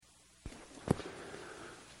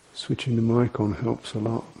switching the mic on helps a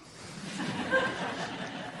lot.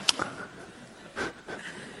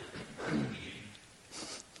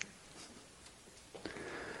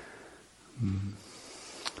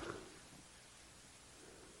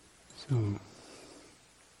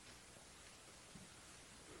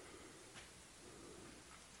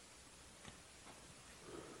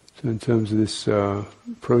 So in terms of this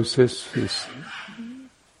process, this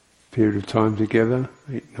period of time together,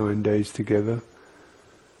 8-9 days together,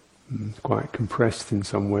 quite compressed in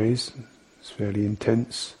some ways, it's fairly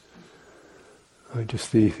intense.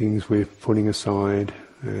 Just the things we're putting aside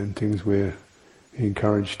and things we're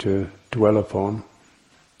encouraged to dwell upon,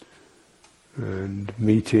 and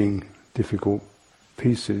meeting difficult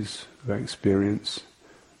pieces of experience,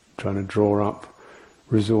 trying to draw up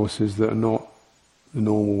resources that are not the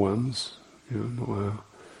normal ones, not our,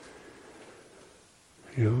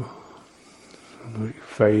 like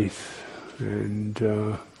faith and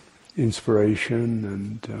inspiration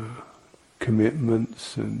and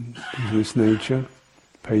commitments and things of this nature,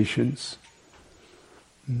 patience.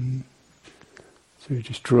 So you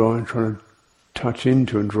just trying to touch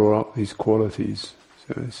into and draw up these qualities.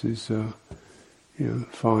 So this is,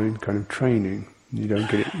 fine kind of training. You don't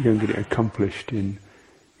get it accomplished in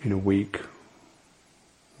a week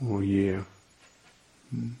or a year.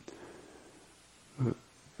 But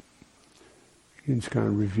it's kind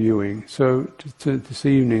of reviewing. So this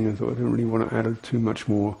evening I thought I don't really want to add too much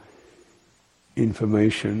more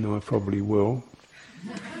information. I probably will.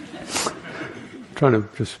 Trying to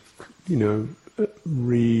just,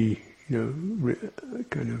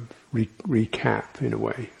 recap in a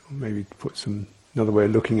way, or maybe put another way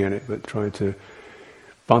of looking at it, but try to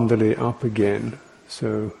bundle it up again,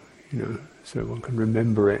 so one can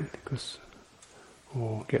remember it,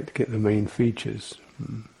 or get the main features.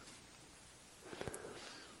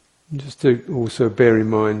 Just to also bear in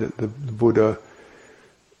mind that the Buddha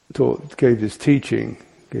gave these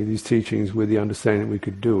teachings with the understanding that we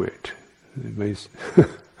could do it.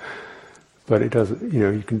 But it doesn't,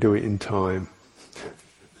 you can do it in time.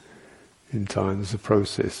 In time, there's a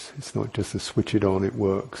process. It's not just a switch it on, it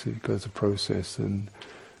works. It goes a process, and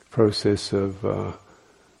process of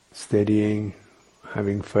steadying,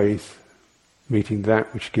 having faith, meeting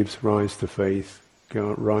that which gives rise to faith,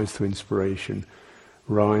 rise to inspiration,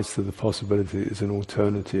 rise to the possibility that there's an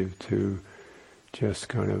alternative to just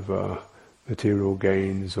kind of material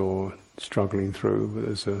gains or struggling through, but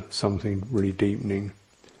there's something really deepening,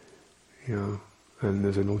 and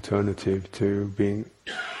there's an alternative to being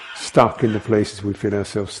stuck in the places we feel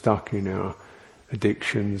ourselves stuck in, our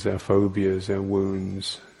addictions, our phobias, our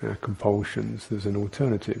wounds, our compulsions. There's an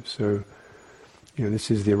alternative. So,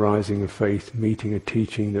 this is the arising of faith, meeting a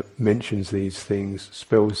teaching that mentions these things,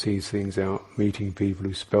 spells these things out, meeting people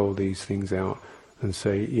who spell these things out and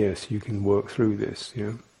say, yes, you can work through this,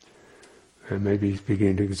 and maybe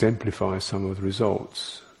begin to exemplify some of the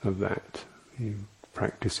results of that.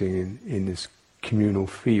 Practicing in this communal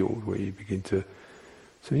field where you begin to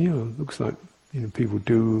say, it looks like people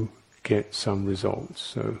do get some results.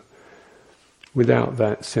 So without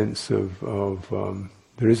that sense of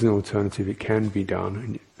there is an alternative, it can be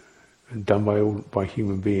done, and done by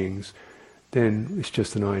human beings, then it's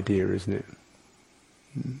just an idea, isn't it?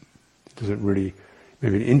 It doesn't really,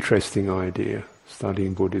 maybe an interesting idea,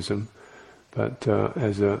 studying Buddhism, but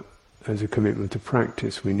as a commitment to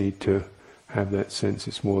practice, we need to have that sense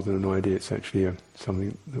it's more than an idea, it's actually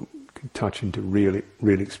something that can touch into real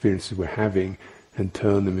experiences we're having and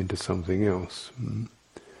turn them into something else.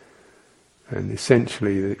 And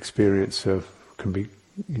essentially the experience can be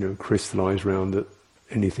crystallized around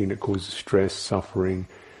anything that causes stress, suffering,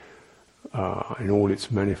 in all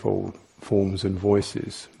its manifold forms and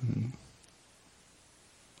voices.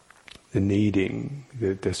 The needing,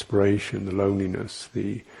 the desperation, the loneliness,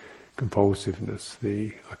 the compulsiveness,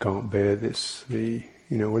 the I can't bear this, the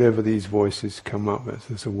whatever these voices come up as,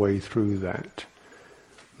 there's a way through that.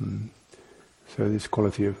 So this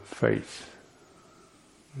quality of faith,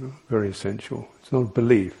 very essential. It's not a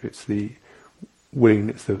belief, it's the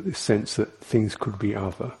willingness, the sense that things could be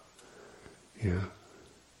other. And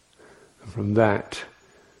from that,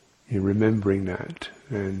 remembering that,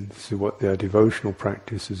 and this is what their devotional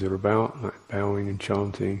practices are about, like bowing and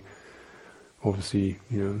chanting. Obviously,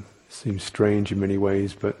 seems strange in many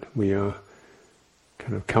ways, but we are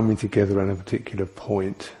kind of coming together at a particular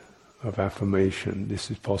point of affirmation. This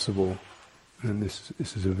is possible, and this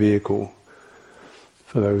is a vehicle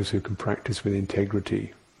for those who can practice with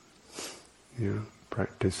integrity,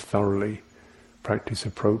 practice thoroughly, practice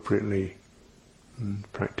appropriately,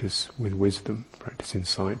 practice with wisdom, practice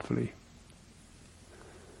insightfully.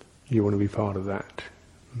 You want to be part of that.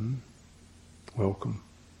 Welcome.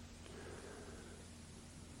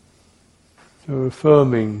 So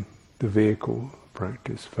affirming the vehicle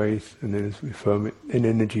practice, faith, and then as we affirm it, an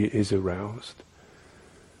energy is aroused.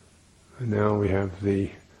 And now we have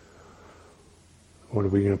what are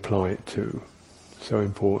we going to apply it to? So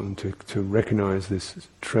important to recognize this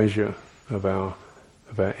treasure of our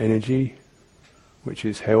energy, which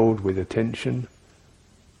is held with attention.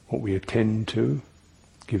 What we attend to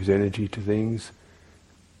gives energy to things,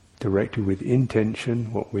 directed with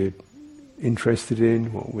intention, what we're interested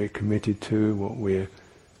in, what we're committed to, what we're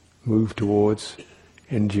moved towards,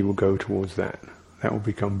 energy will go towards that. That will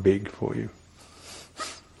become big for you.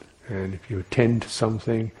 And if you attend to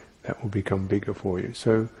something, that will become bigger for you.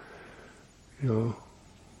 So,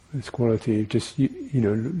 this quality of just,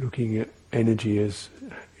 looking at energy as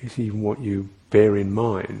is even what you bear in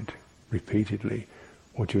mind repeatedly,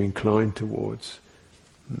 what you incline towards.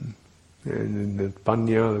 And then the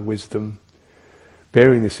panya, the wisdom,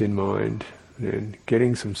 bearing this in mind, and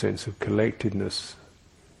getting some sense of collectedness,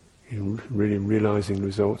 really realizing the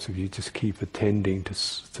results if you just keep attending to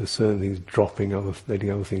certain things,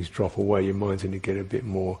 letting other things drop away, your mind's going to get a bit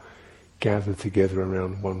more gathered together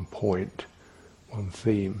around one point, one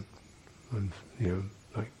theme,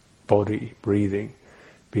 like body, breathing,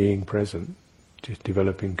 being present, just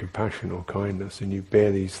developing compassion or kindness, and you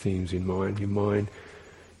bear these themes in mind, your mind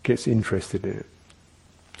gets interested in it.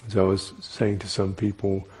 As I was saying to some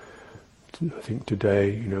people, I think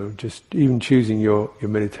today, just even choosing your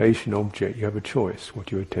meditation object, you have a choice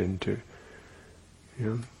what you attend to.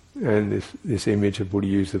 And this image that Buddha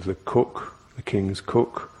used of the cook, the king's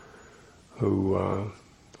cook, who, or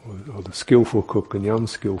the skillful cook and the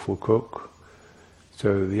unskillful cook.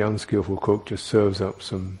 So the unskillful cook just serves up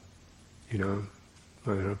some,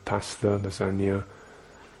 pasta, lasagna,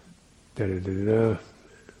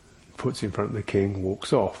 puts in front of the king,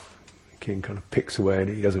 walks off. The king kind of picks away at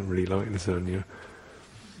it. He doesn't really like lasagna.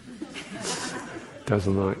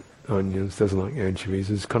 Doesn't like onions, doesn't like anchovies.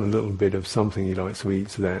 There's kind of a little bit of something he likes, so he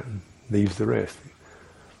eats that and leaves the rest.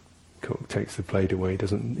 Cook takes the plate away,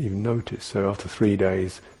 doesn't even notice. So after 3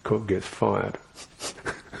 days, cook gets fired,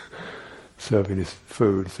 serving his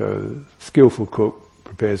food. So the skillful cook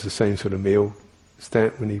prepares the same sort of meal.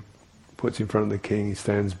 When he puts in front of the king, he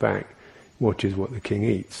stands back, watches what the king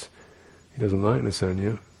eats. He doesn't like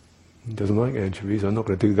lasagna, he doesn't like anchovies. I'm not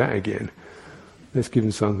going to do that again. Let's give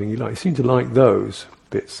him something he likes. He seems to like those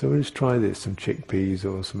bits, so let's try this, some chickpeas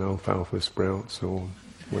or some alfalfa sprouts or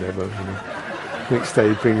whatever. Next day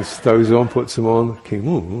he brings those on, puts them on. The king,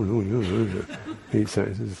 eats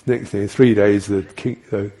that. Next day, 3 days,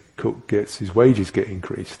 the cook gets his wages get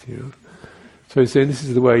increased. So he's saying this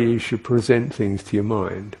is the way you should present things to your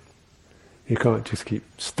mind. You can't just keep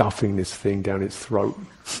stuffing this thing down its throat.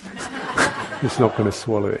 It's not going to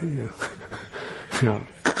swallow it.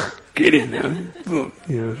 Get in there.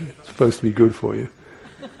 It's supposed to be good for you.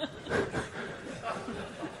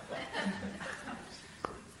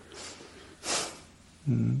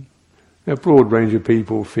 A broad range of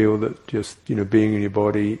people feel that just being in your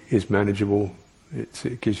body is manageable.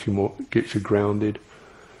 It gets you grounded.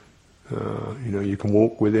 You can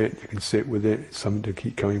walk with it, you can sit with it. It's something to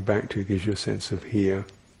keep coming back to. It gives you a sense of here.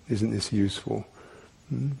 Isn't this useful?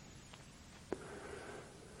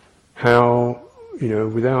 How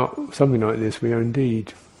without something like this, we are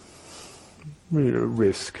indeed really at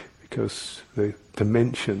risk, because the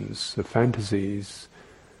dimensions, the fantasies,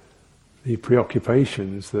 the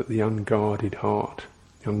preoccupations that the unguarded heart,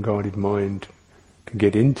 the unguarded mind can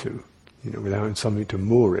get into, without something to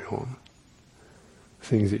moor it on.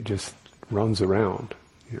 Things it just runs around,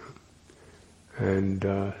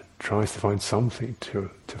 and tries to find something to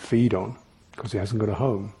feed on, because it hasn't got a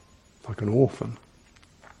home, like an orphan,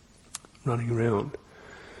 running around.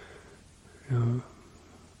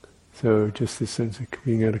 So just this sense of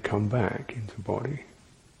being able to come back into the body.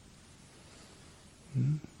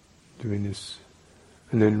 Doing this,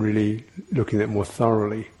 and then really looking at it more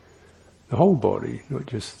thoroughly, the whole body, not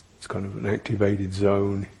just it's kind of an activated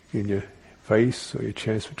zone in your face or your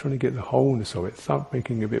chest. We're trying to get the wholeness of it,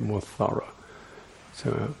 making it a bit more thorough.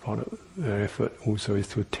 So part of our effort also is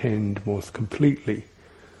to attend more completely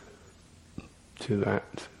to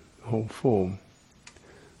that whole form,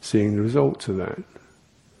 seeing the results of that.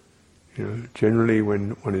 Generally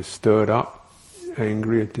when one is stirred up,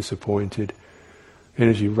 angry or disappointed,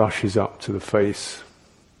 energy rushes up to the face,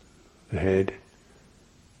 the head.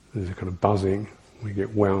 There's a kind of buzzing. We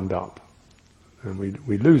get wound up, and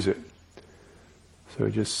we lose it. So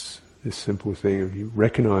just this simple thing of you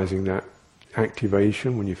recognizing that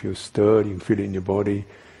activation when you feel stirred, you can feel it in your body,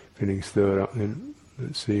 feeling stirred up, and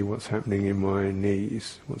Let's see what's happening in my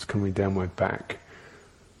knees, what's coming down my back,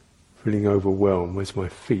 feeling overwhelmed, where's my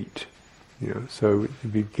feet? So you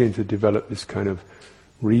begin to develop this kind of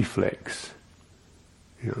reflex,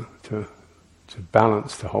 to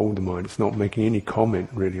balance, to hold the mind. It's not making any comment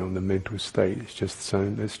really on the mental state. It's just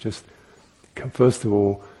saying, let's just, first of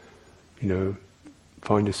all,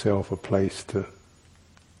 find yourself a place to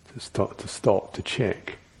stop, to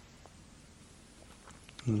check.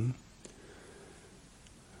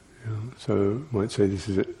 So I might say this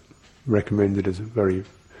is recommended as a very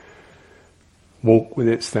walk with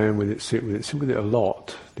it, stand with it, sit with it a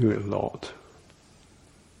lot, do it a lot.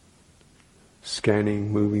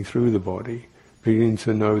 Scanning, moving through the body, beginning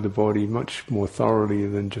to know the body much more thoroughly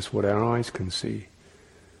than just what our eyes can see.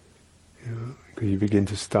 Because you begin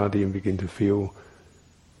to study and begin to feel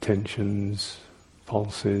tensions,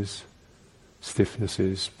 pulses,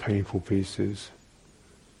 stiffnesses, painful pieces.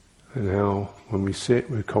 And how, when we sit,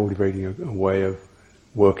 we're cultivating a way of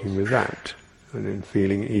working with that, and then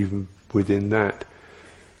feeling even within that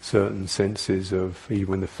certain senses of, even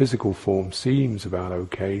when the physical form seems about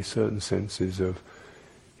okay, certain senses of,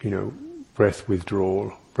 breath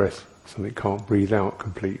withdrawal, something can't breathe out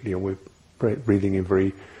completely, or we're breathing in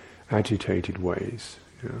very agitated ways.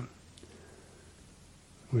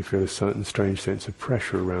 We feel a certain strange sense of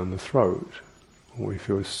pressure around the throat, or we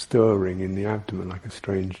feel a stirring in the abdomen, like a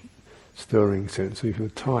strange stirring sense, so you feel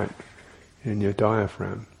tight in your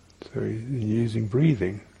diaphragm. So using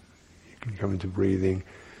breathing, you can come into breathing,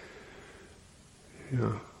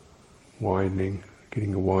 widening,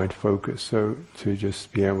 getting a wide focus, so to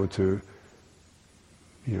just be able to,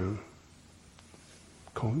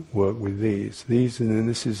 work with these, and then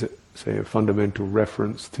this is, say, a fundamental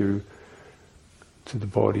reference to the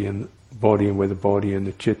body and where the body and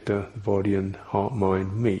the citta, the body and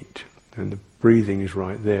heart-mind meet. And the breathing is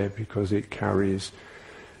right there because it carries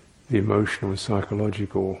the emotional and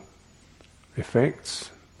psychological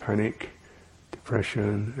effects, panic,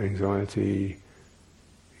 depression, anxiety,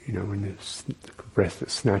 when it's the breath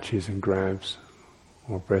that snatches and grabs,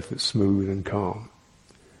 or breath that's smooth and calm.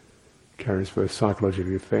 It carries both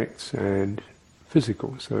psychological effects and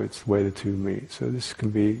physical, so it's where the two meet. So this can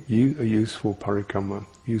be a useful parikamma,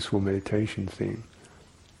 useful meditation theme.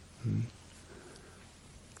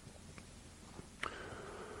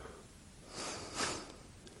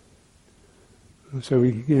 So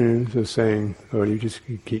we, as I was saying earlier,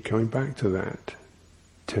 you keep coming back to that,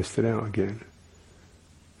 test it out again,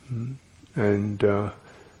 and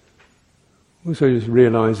also just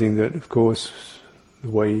realizing that, of course, the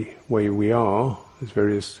way we are, there's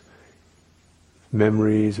various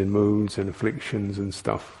memories and moods and afflictions and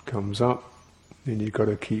stuff comes up, and you've got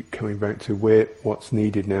to keep coming back to what's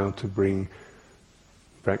needed now to bring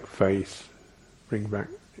back faith, bring back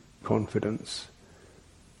confidence,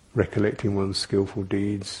 recollecting one's skillful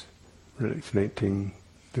deeds, recollecting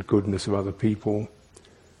the goodness of other people,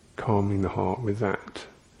 calming the heart with that,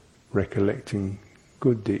 recollecting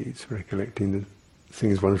good deeds, recollecting the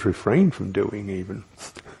things one's refrained from doing even.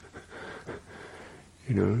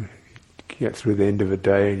 You get through the end of a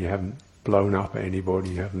day and you haven't blown up at anybody,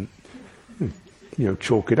 you haven't,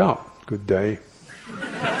 chalk it up, good day.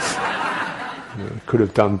 Could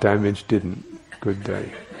have done damage, didn't, good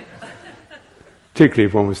day. Particularly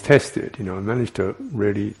if one was tested, I managed to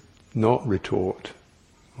really not retort,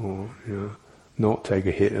 or not take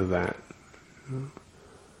a hit of that.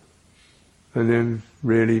 And then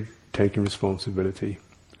really taking responsibility,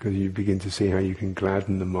 because you begin to see how you can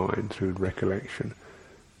gladden the mind through recollection.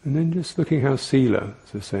 And then just looking how sila,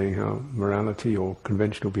 so saying how morality or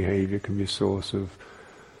conventional behaviour can be a source of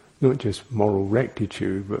not just moral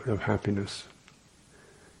rectitude, but of happiness.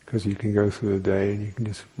 Because you can go through the day and you can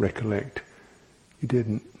just recollect you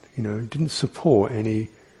didn't support any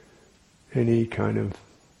kind of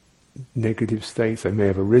negative states. They may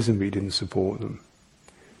have arisen, but you didn't support them.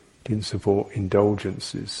 You didn't support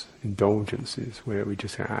indulgences where we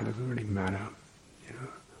just say, it doesn't really matter.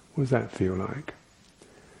 What does that feel like?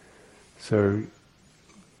 So,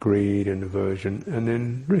 greed and aversion, and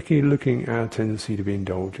then really looking at our tendency to be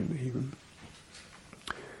indulgent even.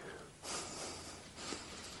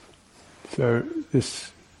 So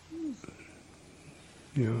this,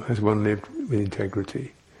 has one lived with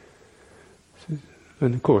integrity?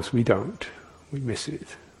 And of course we don't. We miss it.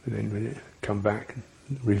 And then when it come back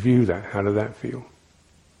and review that, how did that feel?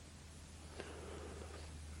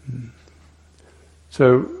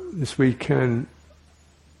 So this we can,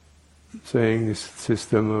 saying this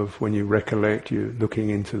system of when you recollect, you're looking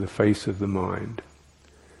into the face of the mind.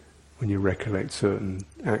 When you recollect certain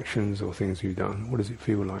actions or things you've done, what does it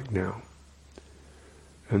feel like now?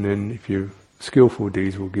 And then if you skillful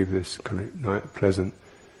deeds will give this kind of nice, pleasant,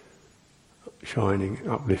 shining,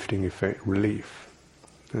 uplifting effect, relief.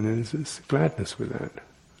 And then there's this gladness with that.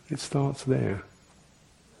 It starts there.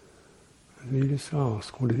 And you just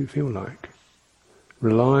ask, what does it feel like?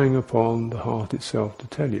 Relying upon the heart itself to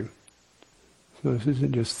tell you. So this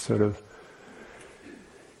isn't just sort of,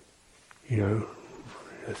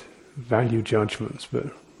 value judgments, but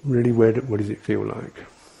really what does it feel like?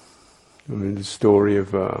 I mean, the story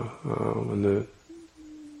of when the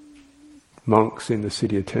monks in the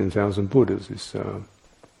city of 10,000 Buddhas, this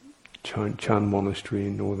Chan monastery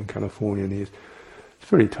in Northern California, and it's a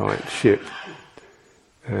very tight ship,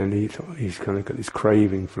 and he's kind of got this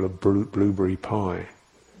craving for a blueberry pie.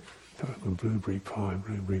 Blueberry pie.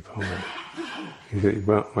 He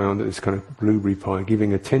wound at this kind of blueberry pie,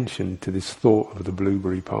 giving attention to this thought of the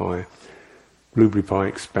blueberry pie. Blueberry pie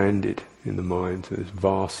expanded in the mind to this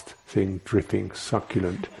vast thing, dripping,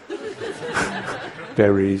 succulent,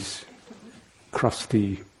 berries,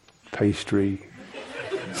 crusty pastry,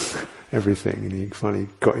 everything. And he finally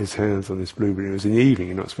got his hands on this blueberry. It was in the evening,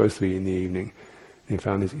 you're not supposed to eat in the evening. And he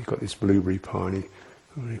found he's got this blueberry pie,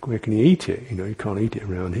 and where can he eat it? You can't eat it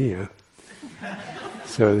around here.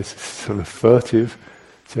 So this sort of furtive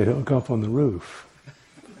said, go up on the roof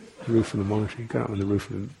of the monastery. Go up on the roof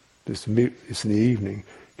of it's in the evening.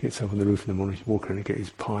 Gets up on the roof of the monastery, walk around and get his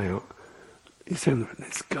pie out. He said,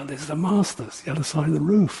 there's the masters, the other side of the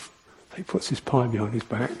roof. So he puts his pie behind his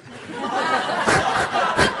back.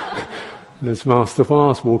 And there's Master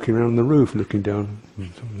Fast walking around the roof, looking down.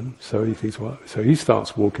 So he thinks, so he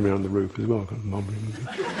starts walking around the roof as well, kind of mumbling.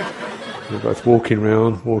 They're both walking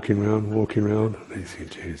around. And he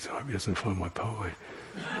thinks, geez, I hope he doesn't find my pie.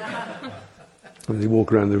 And they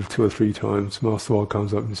walk around the roof 2 or 3 times. Master Fast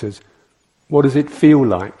comes up and says, what does it feel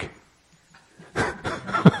like? And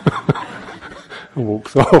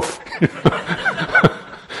walks off.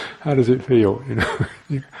 How does it feel?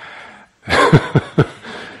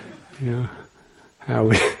 How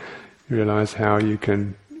we realise how you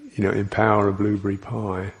can, empower a blueberry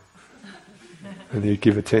pie, and you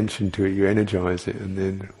give attention to it, you energise it, and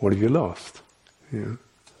then what have you lost? What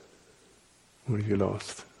have you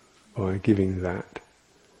lost by giving that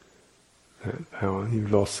power?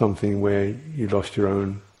 You've lost something where you lost your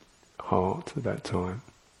own heart at that time.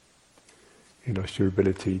 You lost your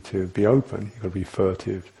ability to be open. You've got to be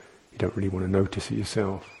furtive. You don't really want to notice it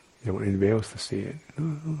yourself. You don't want anybody else to see it.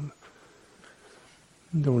 No.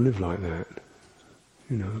 Don't live like that,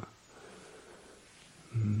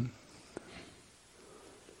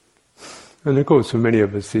 And of course, for many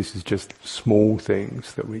of us, this is just small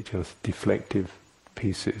things that we just deflective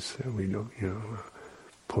pieces that we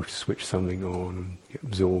switch something on and get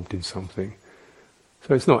absorbed in something.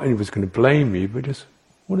 So it's not anyone's going to blame you, but just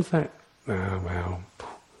what is that? Wow.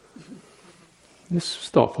 Let's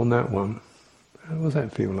stop on that one. What does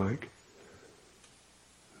that feel like?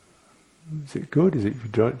 Is it good?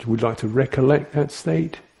 Would you like to recollect that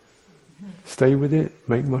state? Stay with it?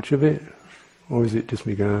 Make much of it? Or is it just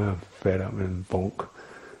me going, fed up and bonk?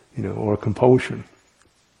 Or a compulsion,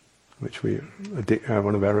 which we have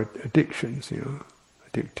one of our addictions,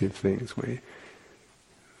 addictive things.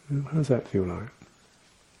 How does that feel like?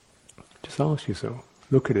 Just ask yourself.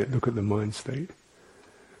 Look at it. Look at the mind state.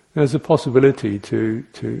 There's a possibility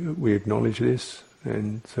we acknowledge this,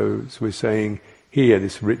 and so we're saying, here,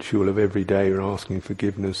 this ritual of every day, we're asking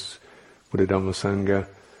forgiveness, Buddha Dhamma Sangha.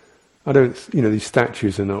 These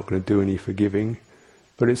statues are not going to do any forgiving,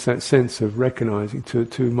 but it's that sense of recognising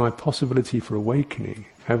to my possibility for awakening.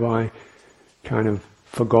 Have I kind of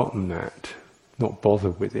forgotten that, not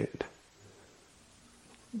bothered with it?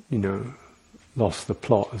 Lost the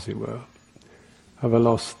plot, as it were. Have I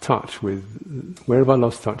lost touch where have I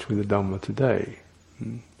lost touch with the Dhamma today?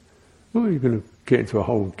 Well, you're going to get into a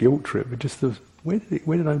whole guilt trip, but just where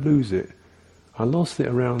did I lose it? I lost it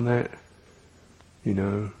around that,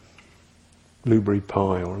 blueberry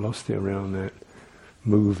pie, or I lost it around that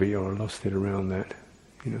movie, or I lost it around that,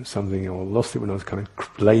 something, or I lost it when I was kind of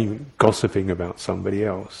gossiping about somebody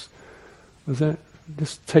else. Was that,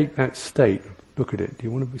 just take that state, look at it. Do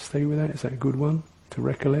you want to stay with that? Is that a good one to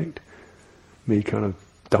recollect? Me kind of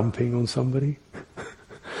dumping on somebody?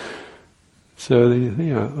 So,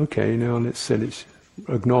 okay, now let's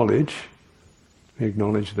acknowledge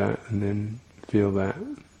that, and then feel that.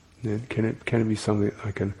 Then can it be something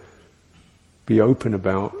I can be open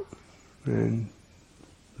about and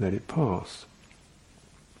let it pass?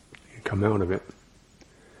 You come out of it.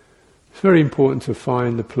 It's very important to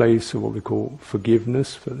find the place of what we call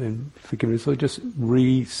forgiveness, but then forgiveness is just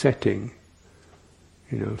resetting,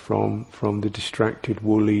 from the distracted,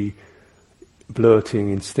 woolly blurting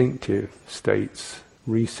instinctive states,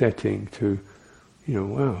 resetting to,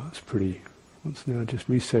 wow, that's pretty. What's now just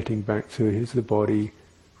resetting back to, here's the body,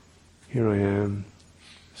 here I am,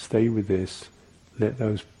 stay with this, let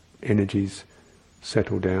those energies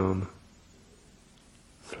settle down,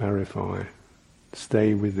 clarify,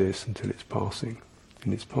 stay with this until it's passing,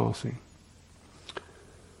 and it's passing.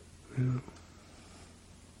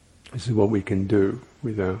 This is what we can do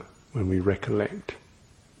when we recollect.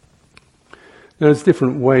 Now, there's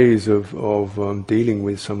different ways of dealing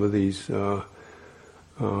with some of these. There's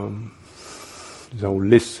whole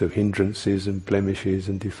lists of hindrances and blemishes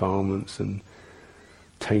and defilements and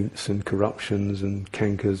taints and corruptions and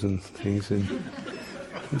cankers and things. And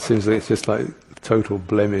it seems like it's just like total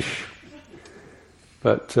blemish.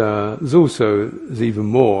 But there's even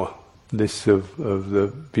more lists of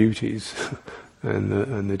the beauties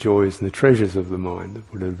and the joys and the treasures of the mind. The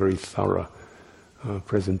Buddha had a very thorough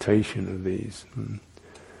presentation of these.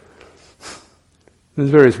 There's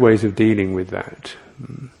various ways of dealing with that,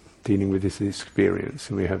 dealing with this experience.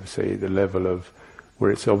 And we have, say, the level of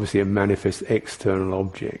where it's obviously a manifest external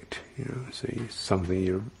object. So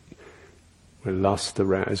something where lust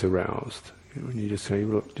is aroused. And you just say,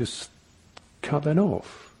 look, just cut that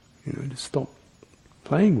off. Just stop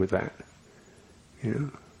playing with that.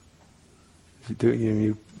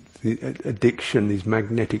 The addiction, these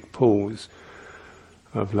magnetic pulls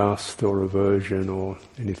of lust or aversion or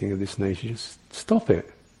anything of this nature, just stop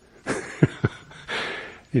it.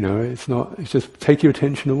 It's just take your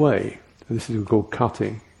attention away. This is called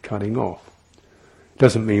cutting off. It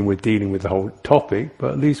doesn't mean we're dealing with the whole topic,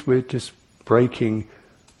 but at least we're just breaking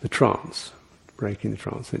the trance.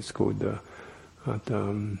 It's called the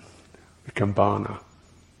Kambana.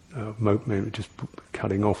 Just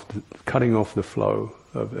cutting off the flow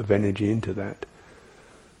of energy into that.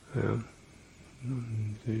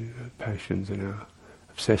 The passions and our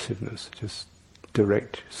obsessiveness, just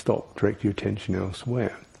direct your attention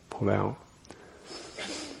elsewhere, pull out.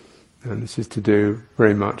 And this is to do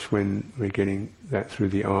very much when we're getting that through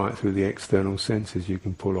the eye, through the external senses. You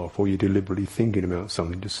can pull off, or you're deliberately thinking about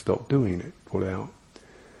something, just stop doing it, pull out.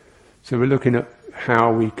 So we're looking at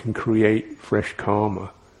how we can create fresh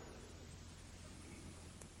karma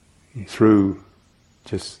through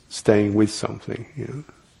just staying with something,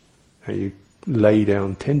 how you lay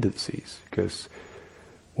down tendencies, because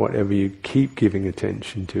whatever you keep giving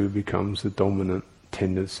attention to becomes the dominant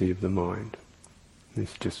tendency of the mind.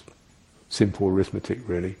 It's just simple arithmetic,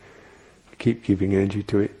 really. If you keep giving energy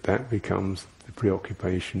to it, that becomes the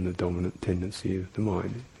preoccupation, the dominant tendency of the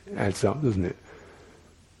mind. It adds up, doesn't it?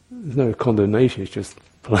 There's no condemnation, it's just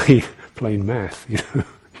plain math,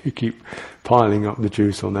 You keep piling up the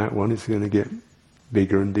juice on that one, it's going to get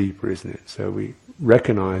bigger and deeper, isn't it? So we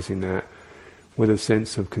recognizing that with a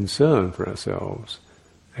sense of concern for ourselves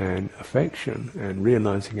and affection and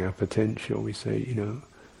realizing our potential, we say,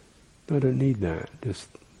 I don't need that, just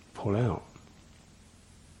pull out.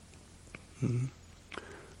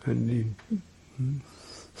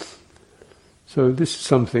 So this is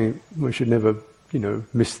something we should never,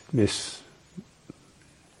 miss,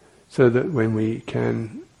 so that when we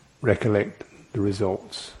can recollect the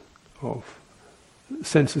results of the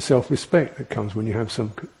sense of self-respect that comes when you have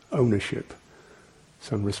some ownership,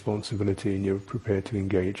 some responsibility, and you're prepared to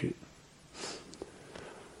engage it.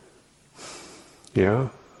 Yeah,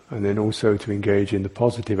 and then also to engage in the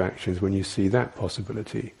positive actions when you see that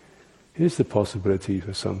possibility. Here's the possibility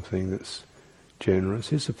for something that's generous.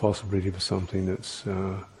 Here's the possibility for something that's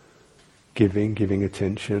giving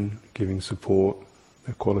attention, giving support,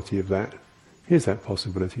 the quality of that. Here's that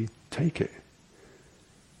possibility, take it.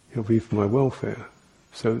 It'll be for my welfare.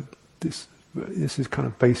 So this is kind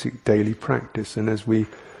of basic daily practice, and as we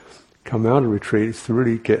come out of retreat, it's to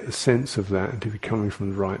really get a sense of that and to be coming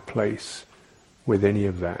from the right place with any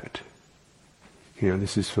of that.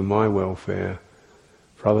 This is for my welfare,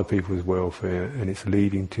 for other people's welfare, and it's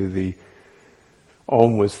leading to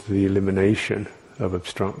onwards to the elimination of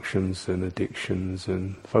obstructions and addictions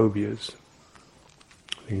and phobias.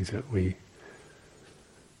 Things that we,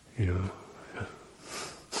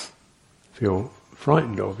 feel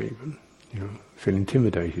frightened of even, feel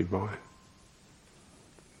intimidated by.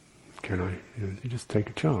 Can I, just take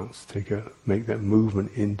a chance, make that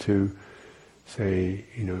movement into, say,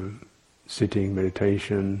 sitting,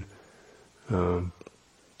 meditation,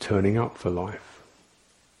 turning up for life,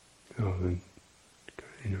 rather than,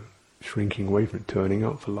 shrinking away from it, turning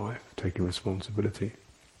up for life, taking responsibility.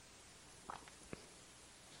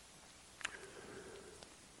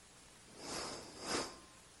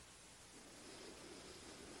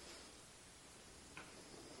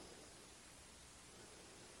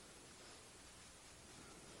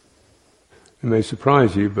 It may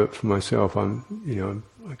surprise you, but for myself,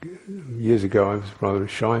 years ago I was rather a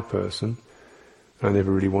shy person. I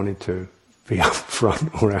never really wanted to be up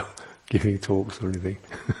front or out giving talks or anything.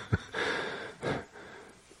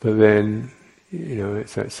 But then,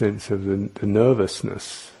 it's that sense of the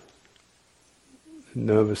nervousness.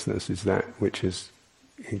 Nervousness is that which is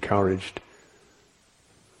encouraged.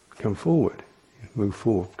 Come forward, move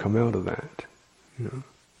forward, come out of that.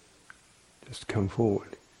 Just come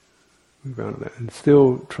forward, move out of that, and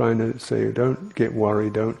still trying to say, don't get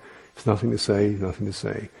worried. It's nothing to say, nothing to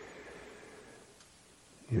say.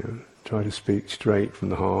 Try to speak straight from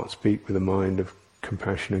the heart. Speak with a mind of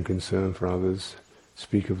compassion and concern for others.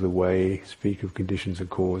 Speak of the way, speak of conditions and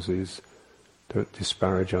causes, don't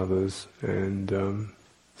disparage others, and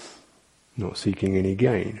not seeking any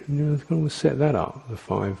gain. You can always set that up, the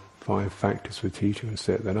five factors for teaching, and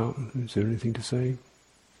set that up. Is there anything to say?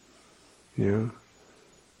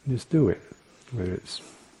 Just do it.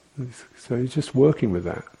 So it's just working with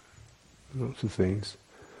that. Lots of things.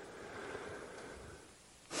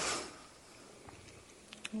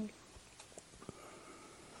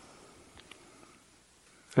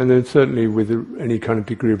 And then certainly with any kind of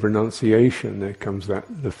degree of renunciation, there comes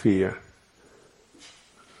the fear.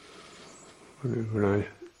 When I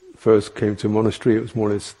first came to a monastery, it was more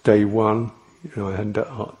or less day one. I hadn't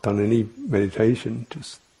done any meditation,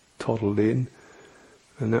 just toddled in.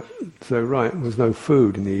 And there was no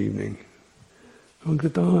food in the evening. I'm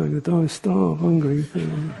going to die, starve, hungry.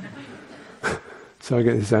 So I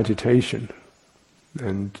get this agitation.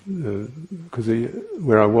 And because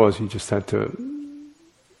where I was, you just had a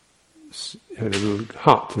little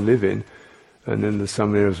hut to live in, and then the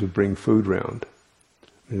samaritans would bring food round.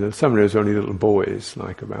 And the samaritans were only little boys,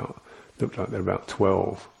 looked like they're about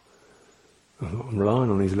 12. I thought, I'm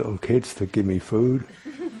relying on these little kids to give me food.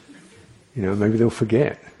 Maybe they'll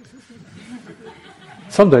forget.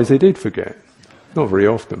 Some days they did forget. Not very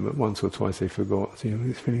often, but once or twice they forgot. So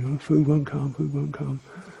it's feeling, food won't come, food won't come.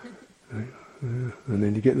 And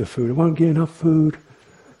then you get the food, I won't get enough food.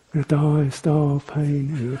 I'm going to die, starve,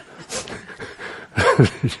 pain,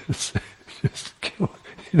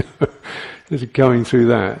 just going through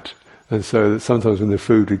that. And so that sometimes when the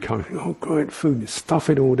food would come, oh great food, stuff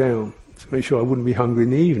it all down to make sure I wouldn't be hungry in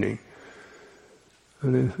the evening.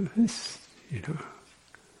 And then this,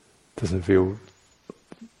 doesn't feel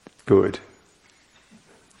good.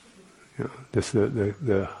 Just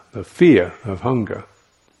the fear of hunger.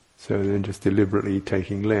 So then just deliberately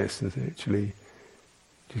taking less, and actually,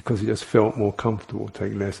 because it just felt more comfortable,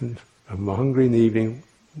 take less. And if I'm hungry in the evening,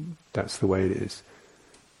 that's the way it is.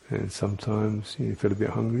 And sometimes you feel a bit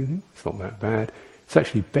hungry, it's not that bad. It's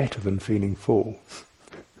actually better than feeling full.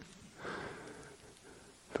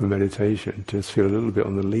 For meditation, just feel a little bit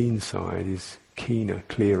on the lean side is keener,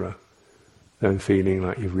 clearer, than feeling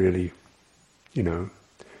like you're really,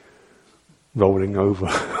 rolling over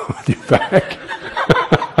on your back.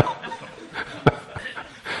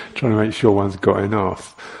 Trying to make sure one's got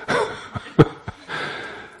enough.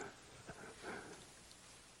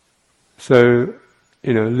 So,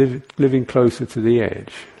 living closer to the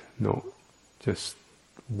edge, not just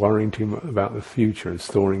worrying too much about the future and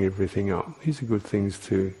storing everything up. These are good things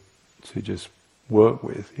to just work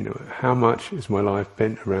with. How much is my life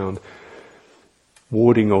bent around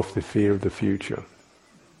warding off the fear of the future?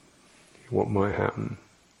 What might happen?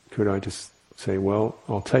 Could I just say, well,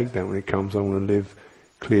 I'll take that when it comes. I want to live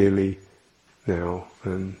clearly now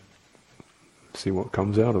and see what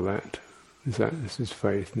comes out of that. This is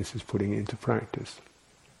faith, and this is putting it into practice.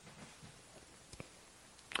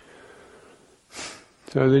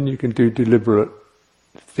 So then you can do deliberate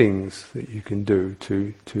things that you can do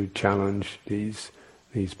to challenge these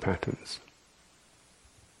patterns.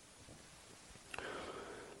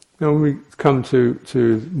 Now when we come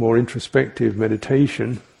to more introspective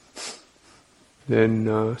meditation, then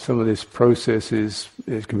some of this process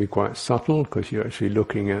it can be quite subtle, because you're actually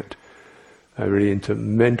looking at really into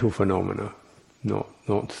mental phenomena,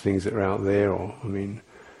 not things that are out there, you're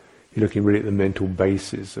looking really at the mental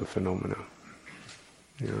basis of phenomena.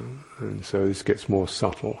 And so this gets more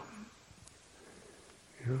subtle.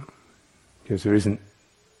 Because there isn't,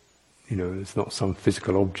 there's not some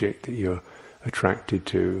physical object that you're attracted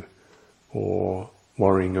to or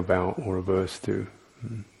worrying about or averse to.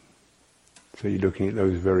 So you're looking at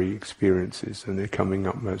those very experiences, and they're coming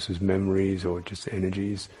up most as memories or just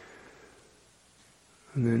energies.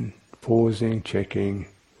 And then pausing, checking,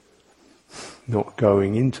 not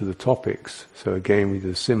going into the topics. So again, we do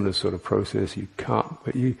a similar sort of process. You cut,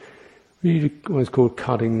 but you do what's called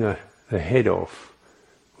cutting the head off,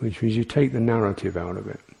 which means you take the narrative out of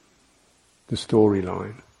it, the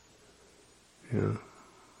storyline. You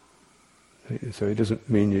know, so it doesn't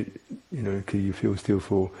mean you still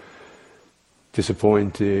feel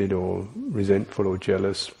disappointed or resentful or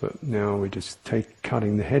jealous, but now we're just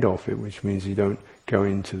cutting the head off it, which means you don't go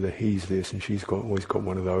into the he's this and she's always got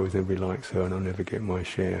one of those, everybody likes her and I'll never get my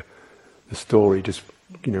share. The story, just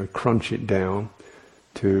crunch it down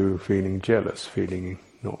to feeling jealous, feeling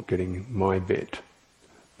not getting my bit.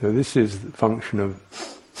 Now this is the function of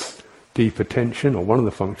deep attention, or one of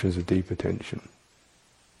the functions of deep attention.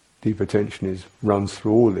 Deep attention runs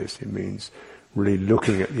through all this. It means really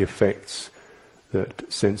looking at the effects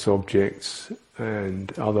that sense objects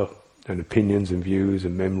and opinions and views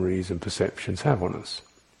and memories and perceptions have on us.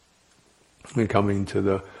 We're coming to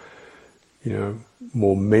the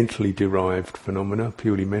more mentally derived phenomena,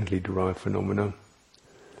 purely mentally derived phenomena.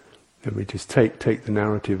 And we just take the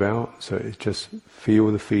narrative out, so it's just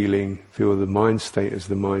feel the feeling, feel the mind state as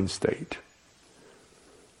the mind state.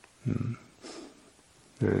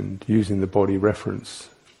 And using the body reference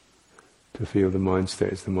to feel the mind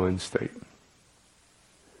state as the mind state.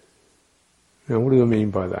 Now what do I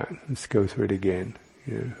mean by that? Let's go through it again.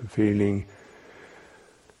 Feeling,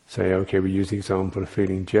 say, okay, we use the example of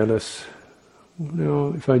feeling jealous.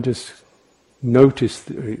 Now if I just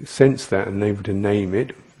sense that and able to name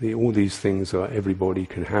it, all these things everybody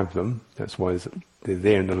can have them. That's why they're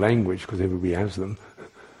there in the language, because everybody has them.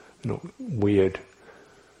 They're not weird,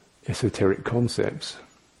 esoteric concepts.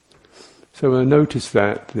 So when I notice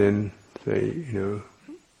that, then they,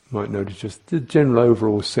 might notice just the general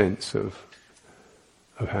overall sense of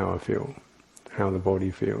how I feel, how the body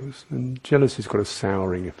feels. And jealousy's got a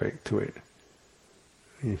souring effect to it.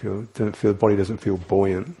 The body doesn't feel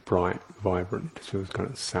buoyant, bright, vibrant. It feels kind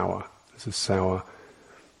of sour. There's a sour,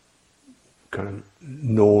 kind of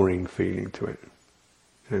gnawing feeling to it.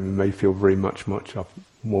 And we may feel very much up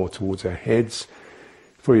more towards our heads.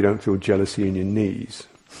 Before you don't feel jealousy in your knees.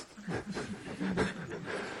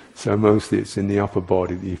 So mostly it's in the upper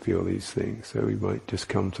body that you feel these things. So we might just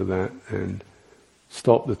come to that and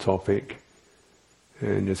stop the topic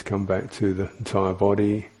and just come back to the entire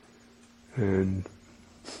body and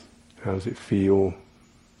how does it feel,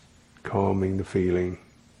 calming the feeling,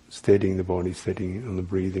 steadying the body, steadying it on the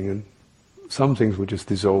breathing. And some things will just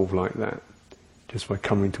dissolve like that, just by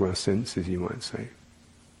coming to our senses, you might say.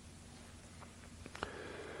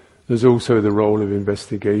 There's also the role of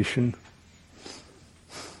investigation.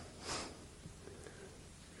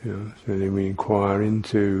 So then we inquire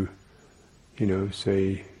into,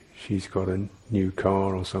 say she's got a new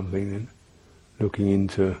car or something, then looking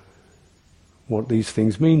into what these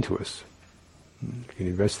things mean to us. You can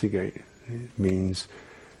investigate. It means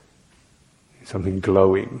something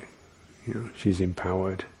glowing. She's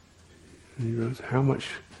empowered. And you realize how much,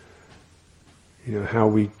 how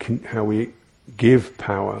we give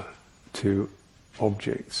power to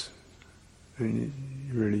objects. And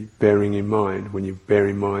really bearing in mind, when you bear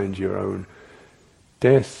in mind your own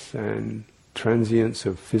death and transience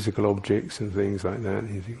of physical objects and things like that,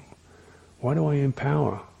 and you think, why do I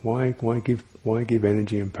empower? Why give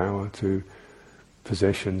energy and power to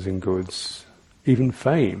possessions and goods, even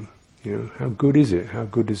fame? How good is it? How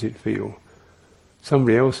good does it feel?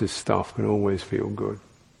 Somebody else's stuff can always feel good.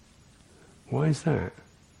 Why is that?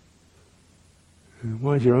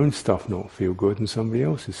 Why does your own stuff not feel good and somebody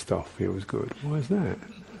else's stuff feels good? Why is that?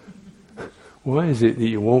 Why is it that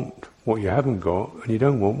you want what you haven't got and you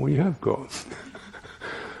don't want what you have got?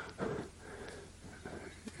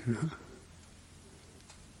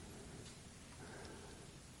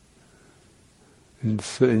 And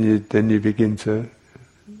so then you begin to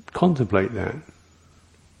contemplate that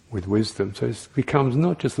with wisdom. So it becomes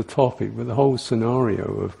not just the topic, but the whole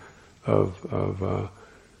scenario of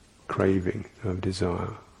craving, of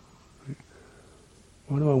desire.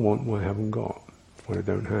 Why do I want what I haven't got, what I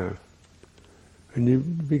don't have? And you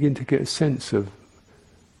begin to get a sense of,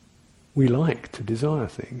 we like to desire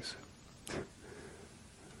things.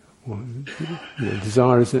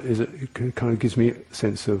 Desire it kind of gives me a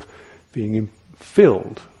sense of being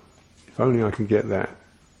filled. If only I could get that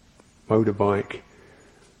motorbike,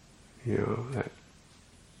 that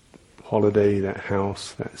holiday, that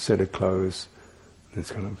house, that set of clothes,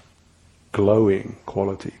 this kind of glowing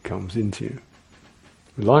quality comes into you.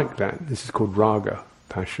 Like that, this is called raga,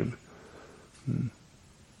 passion.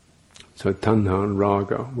 So tanha and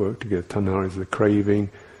raga work together. Tanha is the craving,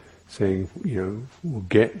 saying, we'll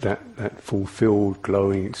get that fulfilled,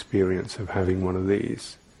 glowing experience of having one of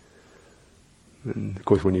these. And of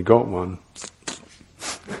course when you got one,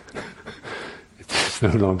 it's no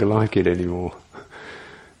longer like it anymore.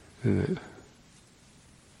 Isn't it?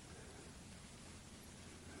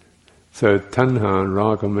 So tanha and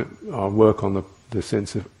raga work on the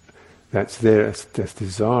sense of that's there, that's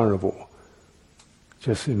desirable.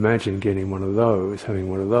 Just imagine getting one of those,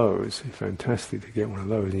 having one of those. It's fantastic to get one of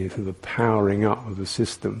those. And you feel the powering up of the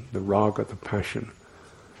system, the raga, the passion.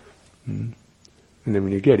 And then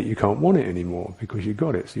when you get it, you can't want it anymore because you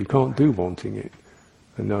got it. So you can't do wanting it.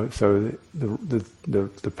 And so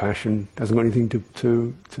the passion hasn't got anything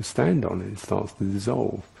to stand on. It starts to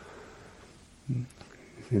dissolve.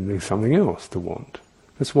 And there's something else to want.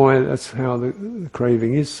 That's how the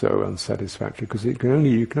craving is so unsatisfactory, because you can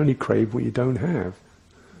only crave what you don't have.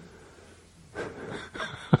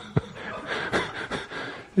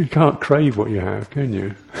 You can't crave what you have, can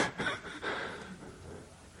you?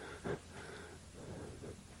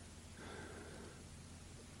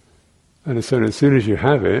 And as soon as you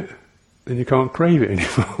have it, then you can't crave it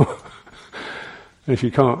anymore. And if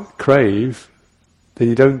you can't crave, then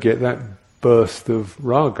you don't get that burst of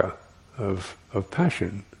raga, of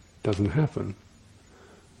passion. It doesn't happen.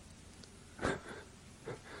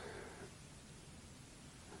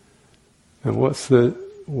 And so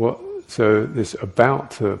this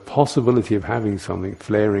the possibility of having something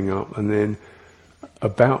flaring up, and then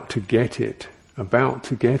about to get it, and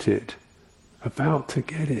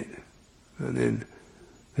then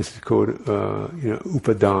this is called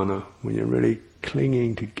upadana, when you're really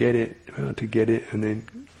clinging to get it, about to get it, and then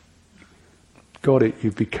got it,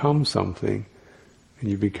 you become something, and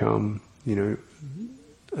you become, and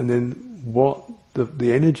then what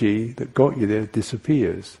the energy that got you there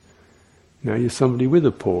disappears. Now you're somebody with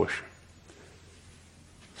a Porsche.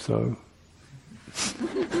 So,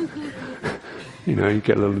 you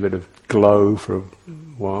get a little bit of glow for a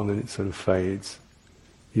while, then it sort of fades.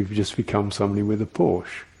 You've just become somebody with a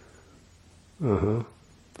Porsche.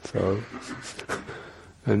 So,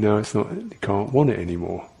 and now it's not, you can't want it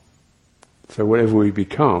anymore. So whatever we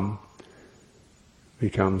become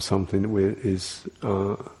becomes something that is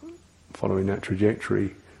following that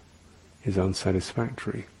trajectory is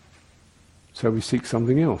unsatisfactory. So we seek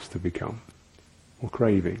something else to become, or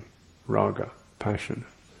craving, raga, passion,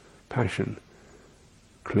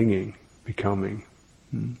 clinging, becoming.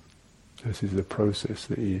 This is the process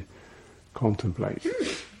that you contemplate.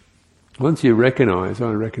 Once you recognize,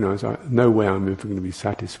 no way I'm ever going to be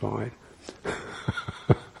satisfied.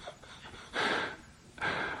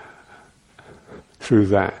 Through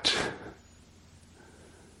that,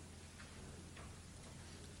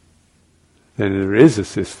 then there is a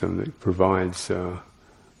system that provides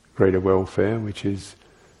greater welfare, which is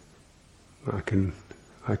I can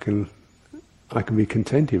be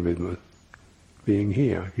contented with being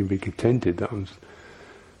here. I can be contented that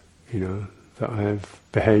that I have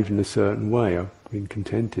behaved in a certain way. I've been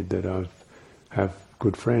contented that I have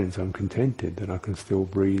good friends. I'm contented that I can still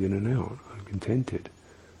breathe in and out. I'm contented.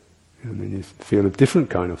 And then you feel a different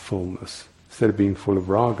kind of fullness. Instead of being full of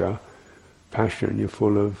raga, passion, you're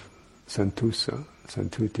full of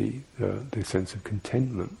santuti, the sense of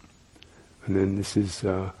contentment. And then this is,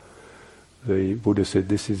 the Buddha said,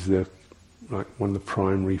 this is like one of the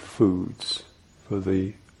primary foods for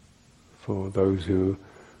those who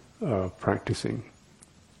are practicing.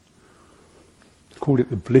 He called it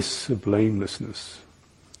the bliss of blamelessness,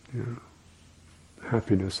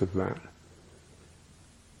 happiness of that.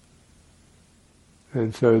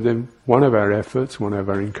 And so then one of our efforts, one of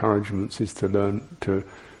our encouragements is to learn to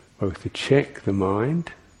both to check the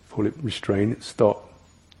mind, pull it, restrain it, stop,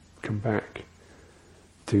 come back.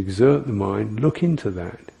 To exert the mind, look into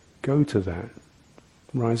that, go to that,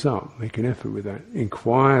 rise up, make an effort with that,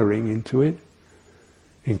 inquiring into it,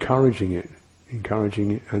 encouraging it,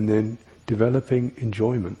 and then developing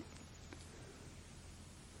enjoyment.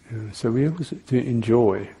 So we have to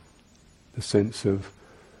enjoy the sense of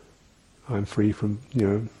I'm free from,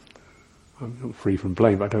 I'm not free from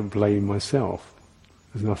blame, but I don't blame myself.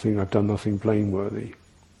 I've done nothing blameworthy.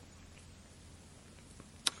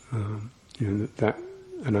 And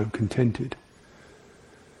I'm contented,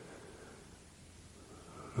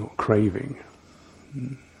 not craving.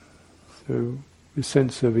 So the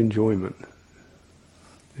sense of enjoyment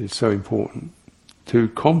is so important to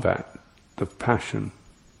combat the passion,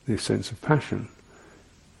 the sense of passion.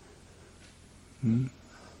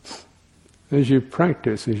 As you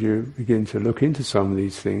practice, as you begin to look into some of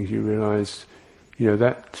these things, you realize,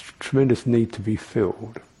 that tremendous need to be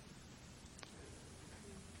filled.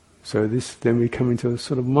 So then we come into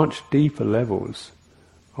sort of much deeper levels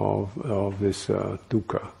of this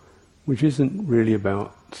dukkha, which isn't really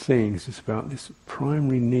about things, it's about this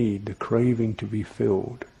primary need, the craving to be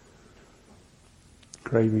filled.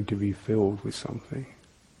 Craving to be filled with something.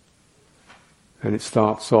 And it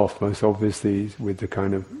starts off most obviously with the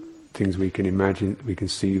kind of things we can imagine, we can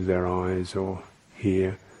see with our eyes or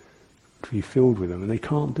hear, to be filled with them, and they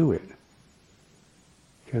can't do it,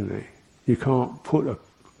 can they? You can't put a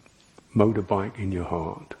motorbike in your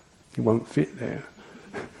heart; it won't fit there.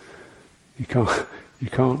 You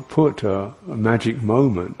can't put a magic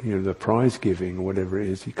moment, the prize giving or whatever it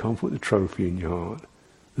is. You can't put the trophy in your heart.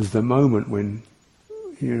 There's the moment when,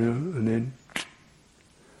 and then,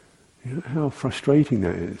 how frustrating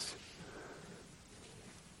that is.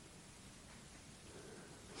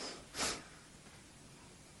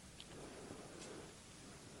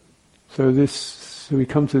 So we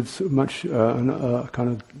come to much a kind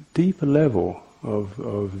of deeper level of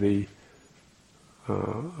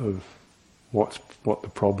what the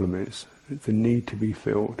problem is. It's the need to be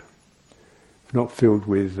filled. If not filled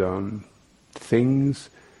with things,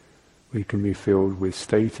 we can be filled with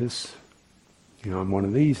status. I'm one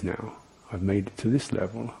of these now. I've made it to this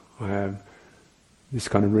level. I have this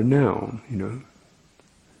kind of renown.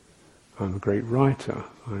 I'm a great writer.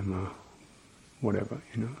 I'm a whatever.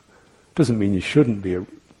 Doesn't mean you shouldn't be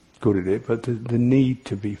good at it, but the need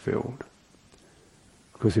to be filled.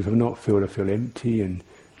 Because if I'm not filled, I feel empty and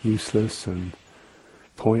useless and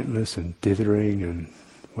pointless and dithering and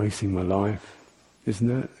wasting my life. Isn't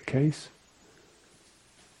that the case?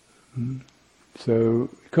 So,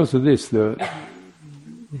 because of this, the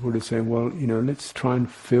Buddha is saying, well, let's try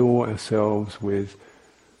and fill ourselves with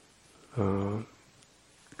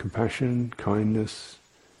compassion, kindness,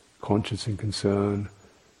 conscience and concern,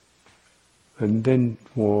 and then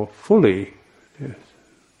more fully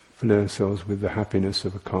fill ourselves with the happiness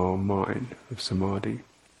of a calm mind, of samadhi.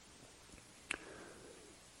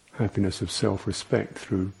 Happiness of self-respect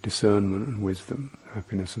through discernment and wisdom,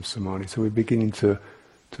 happiness of samadhi. So we're beginning to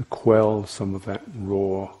quell some of that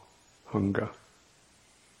raw hunger.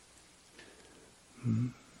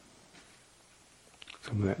 Some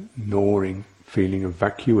of that gnawing feeling of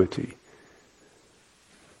vacuity.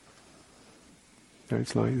 So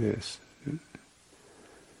it's like this.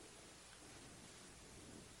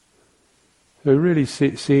 So really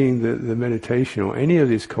seeing the meditation or any of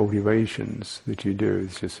these cultivations that you do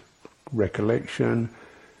is just recollection.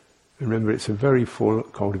 Remember, it's a very full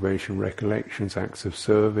cultivation. Recollections, acts of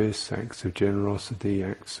service, acts of generosity,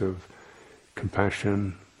 acts of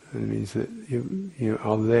compassion. And it means that you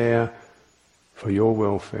are there for your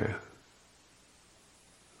welfare.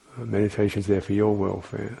 Meditation is there for your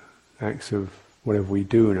welfare. Acts of whatever we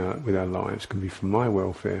do with our lives can be for my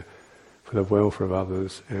welfare, for the welfare of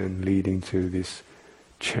others, and leading to this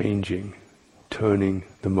changing, turning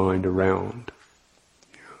the mind around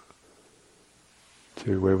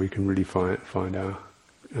to where we can really find our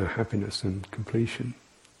happiness and completion.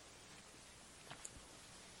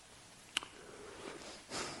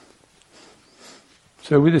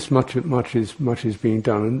 So with this, much is being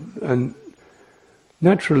done, and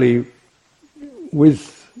naturally,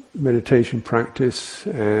 with meditation practice,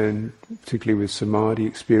 and particularly with samadhi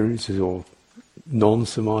experiences or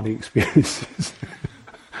non-samadhi experiences,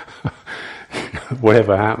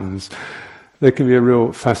 whatever happens, there can be a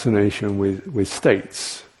real fascination with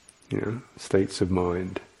states, states of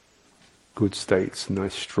mind, good states,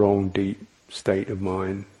 nice, strong, deep state of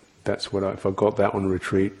mind. That's what if I got that on a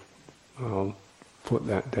retreat, I'll put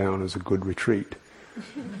that down as a good retreat.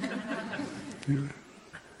 And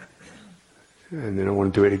then I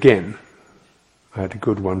want to do it again. I had a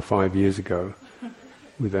good one 5 years ago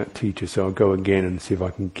with that teacher, so I'll go again and see if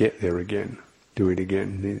I can get there again. Do it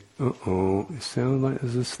again. It sounds like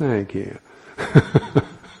there's a snag here.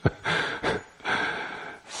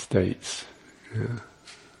 States. Yeah.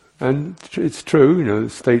 And it's true,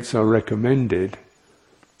 states are recommended.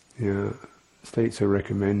 States are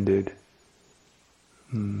recommended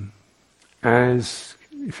as,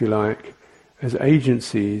 if you like, as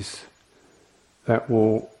agencies that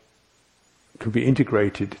can be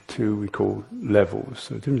integrated to, we call, levels.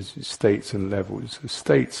 So there's states and levels. So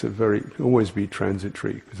states always be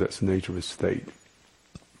transitory, because that's the nature of a state.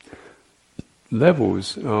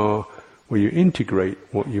 Levels are where you integrate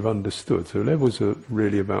what you've understood. So levels are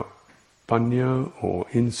really about panya, or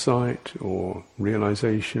insight, or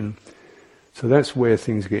realization. So that's where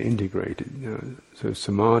things get integrated. So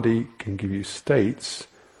samadhi can give you states.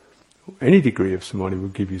 Any degree of samadhi will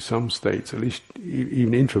give you some states, at least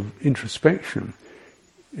even introspection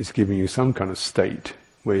is giving you some kind of state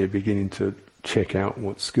where you're beginning to check out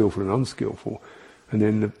what's skillful and unskillful. And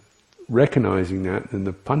then recognizing that, and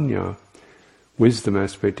the panya, wisdom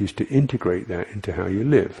aspect, is to integrate that into how you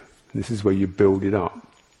live. And this is where you build it up.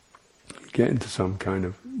 You get into some kind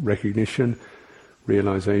of recognition,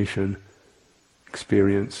 realization,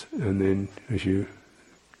 experience, and then as you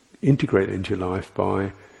integrate it into your life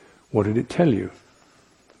by what did it tell you?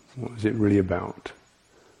 What was it really about?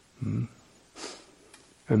 And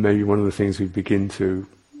maybe one of the things we begin to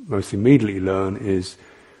most immediately learn is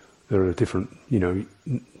there are different,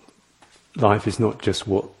 life is not just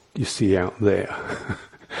what you see out there.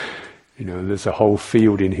 There's a whole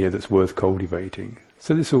field in here that's worth cultivating.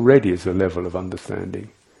 So this already is a level of understanding.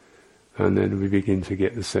 And then we begin to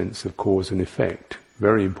get the sense of cause and effect.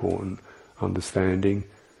 Very important. Understanding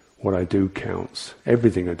what I do counts.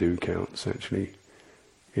 Everything I do counts, actually.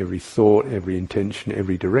 Every thought, every intention,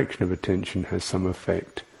 every direction of attention has some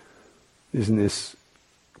effect. Isn't this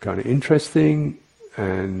kind of interesting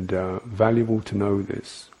and valuable to know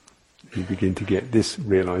this? You begin to get this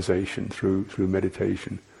realization through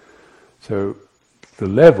meditation. So the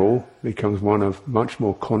level becomes one of much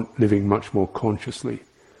more living much more consciously,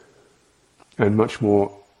 and much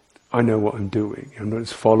more, I know what I'm doing. I'm not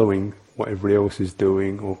just following what everybody else is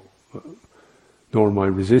doing, nor am I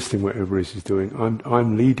resisting what everybody else is doing.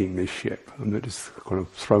 I'm leading this ship. I'm not just kind of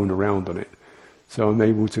thrown around on it. So I'm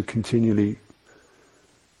able to continually,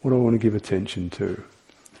 what do I want to give attention to?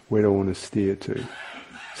 Where do I want to steer to?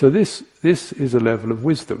 So this is a level of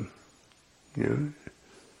wisdom,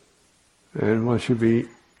 and one should be,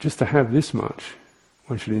 just to have this much,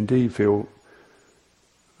 one should indeed feel,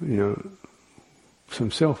 some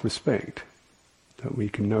self-respect that we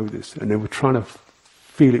can know this, and then we're trying to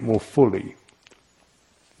feel it more fully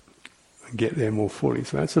and get there more fully.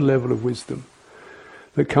 So that's a level of wisdom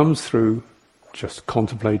that comes through just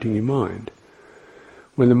contemplating your mind.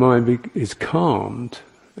 When the mind is calmed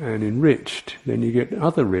and enriched, then you get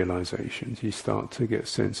other realizations. You start to get a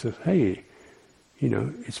sense of, hey,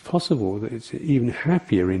 it's possible that it's even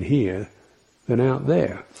happier in here than out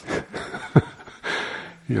there.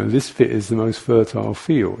 This fit is the most fertile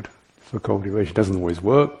field for cultivation. It doesn't always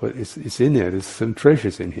work, but it's in there. There's some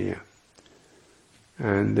treasures in here.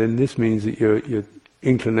 And then this means that your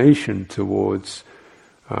inclination towards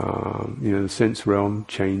the sense realm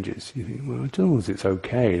changes. You think, well, as long as it's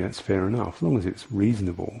okay, that's fair enough. As long as it's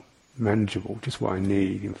reasonable, manageable, just what I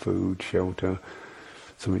need, food, shelter,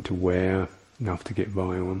 something to wear, enough to get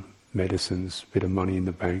by on, medicines, bit of money in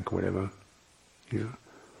the bank, whatever.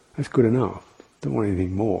 That's good enough. Don't want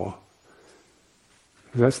anything more.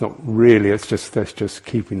 That's not really. That's just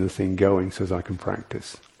keeping the thing going so as I can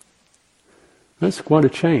practice. That's quite a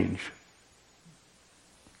change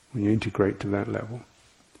when you integrate to that level.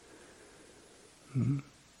 And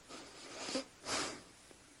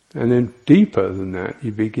then deeper than that,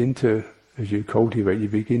 you begin to, as you cultivate, you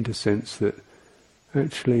begin to sense that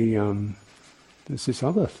actually there's this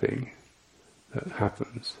other thing that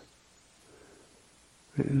happens.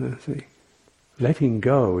 See, letting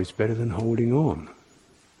go is better than holding on.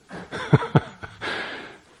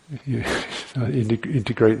 You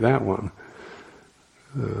integrate that one.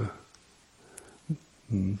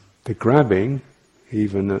 The grabbing,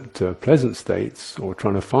 even at pleasant states, or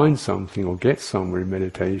trying to find something or get somewhere in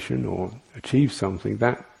meditation or achieve something,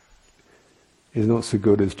 that is not so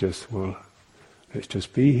good as just, well, let's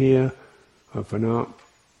just be here, open up,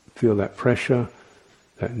 feel that pressure,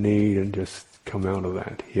 that need, and just come out of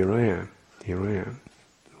that. Here I am, here I am.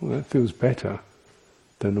 Well, that feels better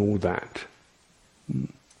than all that.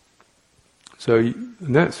 So, and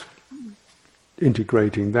that's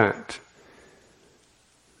integrating that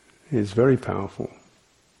is very powerful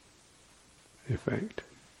effect.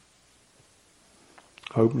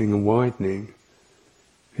 Opening and widening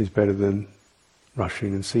is better than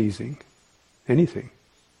rushing and seizing anything.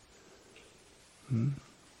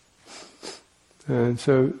 And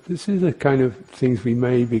so this is the kind of things we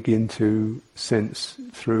may begin to sense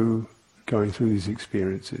through going through these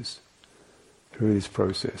experiences, through this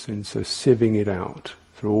process. And so sieving it out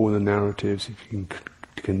through all the narratives, if you can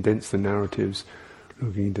condense the narratives,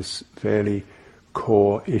 looking into fairly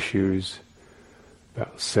core issues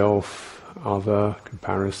about self, other,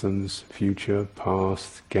 comparisons, future,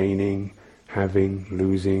 past, gaining, having,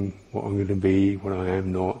 losing, what I'm going to be, what I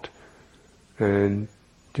am not, and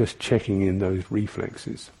just checking in those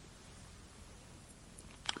reflexes.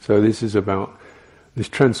 So this is about, this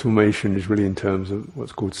transformation is really in terms of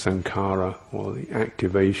what's called sankhara, or the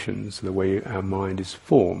activations, the way our mind is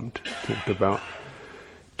formed. Talked about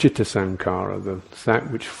citta sankhara, that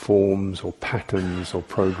which forms or patterns or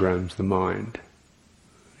programs the mind.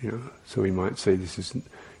 So we might say this is in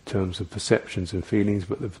terms of perceptions and feelings,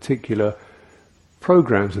 but the particular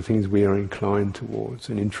programs are things we are inclined towards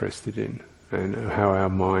and interested in, and how our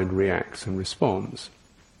mind reacts and responds.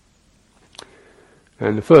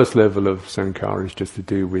 And the first level of sankhara is just to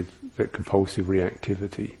do with that compulsive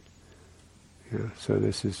reactivity. So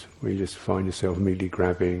this is where you just find yourself immediately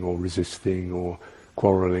grabbing or resisting or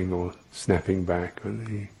quarrelling or snapping back,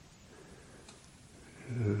 and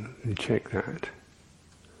you check that.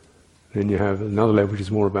 Then you have another level which is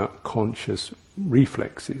more about conscious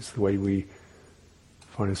reflexes, the way we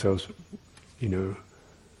find ourselves,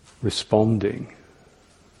 responding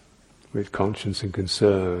with conscience and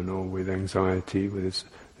concern, or with anxiety, with this,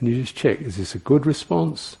 and you just check: is this a good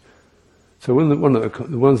response? So the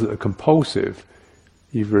ones that are compulsive,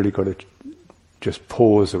 you've really got to just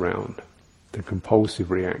pause around the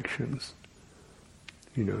compulsive reactions.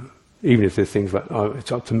 Even if there's things like, oh,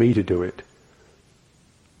 it's up to me to do it.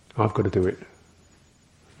 I've got to do it.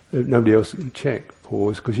 Nobody else can check,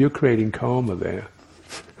 pause, because you're creating karma there.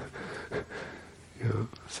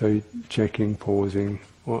 So you're checking, pausing,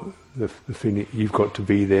 the feeling you've got to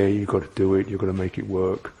be there, you've got to do it, you've got to make it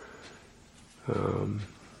work,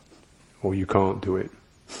 or you can't do it.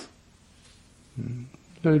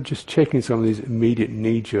 So just checking some of these immediate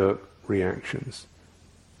knee-jerk reactions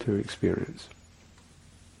to experience.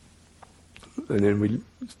 And then you've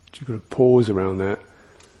got to pause around that,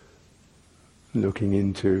 looking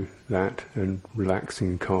into that and relaxing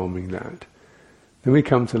and calming that. Then we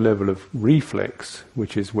come to the level of reflex,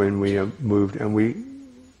 which is when we are moved and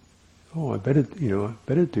I better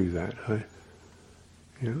do that.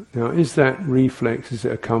 Now, is that reflex, is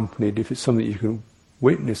it accompanied, if it's something you can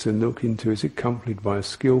witness and look into, is it accompanied by a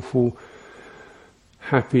skillful,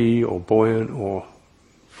 happy or buoyant or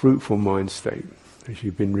fruitful mind state, as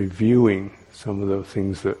you've been reviewing some of the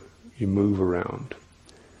things that you move around?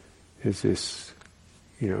 Is this,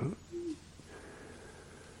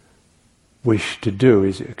 wish to do,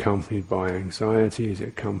 is it accompanied by anxiety? Is it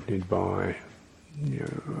accompanied by,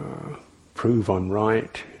 prove I'm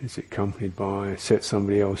right? Is it accompanied by set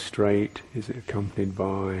somebody else straight? Is it accompanied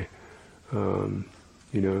by,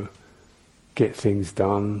 get things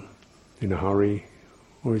done in a hurry?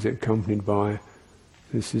 Or is it accompanied by,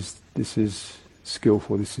 this is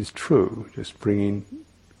skillful, this is true, just bringing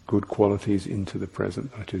good qualities into the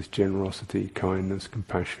present, such as generosity, kindness,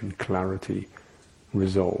 compassion, clarity,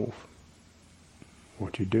 resolve.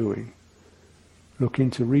 What you're doing. Look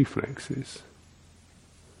into reflexes.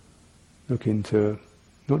 Look into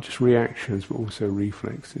not just reactions, but also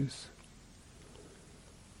reflexes.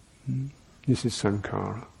 This is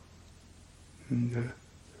sankhara. And,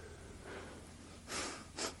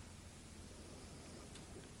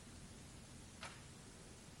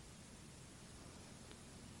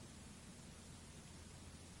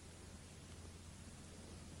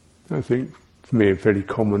 I think for me a very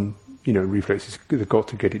common reflex is the got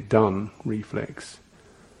to get it done reflex.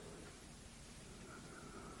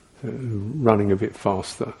 So running a bit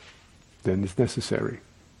faster than is necessary.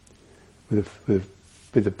 With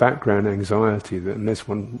the background anxiety that unless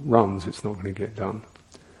one runs it's not going to get done.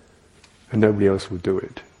 And nobody else will do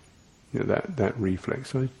it. That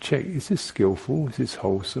reflex. So I check, is this skillful? Is this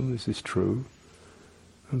wholesome? Is this true?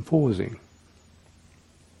 And pausing.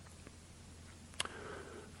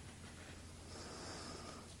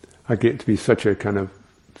 I get to be such a kind of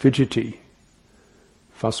fidgety,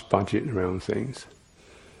 fuss budget around things.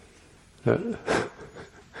 That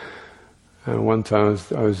one time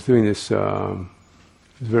I was doing this. It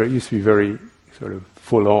used to be very sort of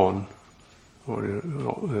full on.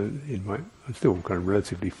 I'm still kind of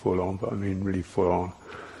relatively full on, but I mean really full on.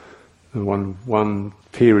 And one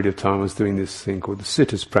period of time I was doing this thing called the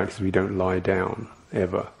sitter's practice. We don't lie down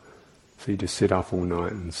ever. So you just sit up all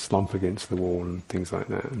night and slump against the wall and things like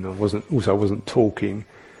that. And I wasn't talking,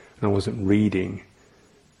 and I wasn't reading.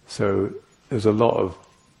 So there's a lot of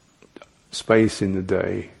space in the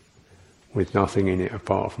day with nothing in it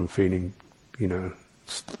apart from feeling,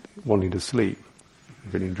 wanting to sleep,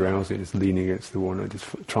 feeling drowsy, just leaning against the wall, and just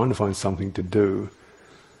trying to find something to do.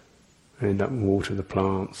 I end up water the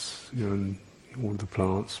plants, and water the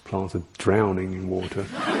plants. Plants are drowning in water.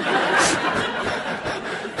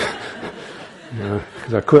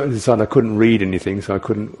 Because I decided I couldn't read anything, so I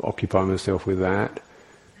couldn't occupy myself with that.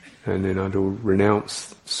 And then I'd all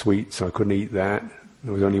renounce sweets, so I couldn't eat that.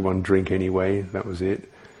 There was only one drink anyway, that was it.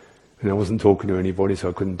 And I wasn't talking to anybody, so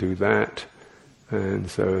I couldn't do that. And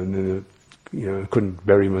then I couldn't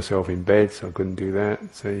bury myself in bed, so I couldn't do that.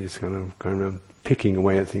 So you just kind of going around picking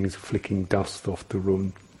away at things, flicking dust off the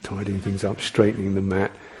room, tidying things up, straightening the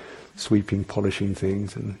mat, sweeping, polishing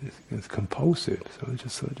things, and it's compulsive. So I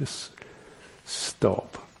just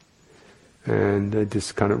stop. And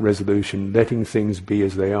this kind of resolution, letting things be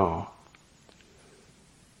as they are.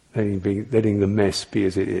 Letting the mess be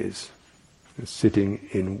as it is. Sitting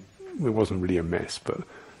in, it wasn't really a mess, but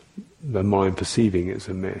the mind perceiving it as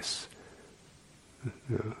a mess.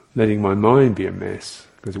 Letting my mind be a mess,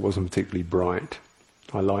 because it wasn't particularly bright.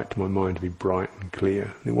 I liked my mind to be bright and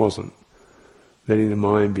clear. It wasn't. Letting the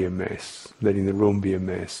mind be a mess, letting the room be a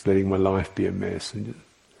mess, letting my life be a mess, and just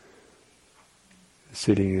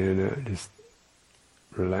sitting there, just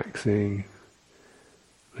relaxing,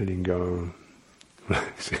 letting go,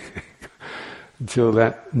 relaxing, until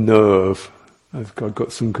that nerve, I've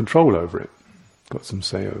got some control over it, got some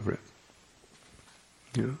say over it.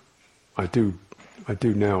 You know, I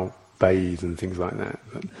do now bathe and things like that,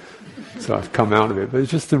 so I've come out of it. But it's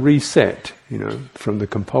just the reset, you know, from the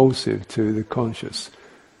compulsive to the conscious.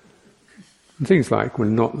 And things like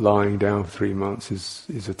when not lying down for 3 months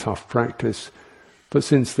is a tough practice, but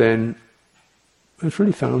since then I've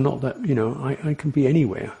really found I'm not that, you know, I can be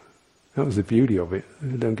anywhere. That was the beauty of it.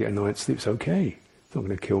 If I don't get a night's sleep, it's okay. It's not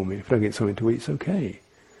going to kill me. If I don't get something to eat, it's okay.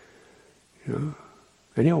 You know,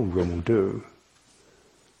 any old room will do.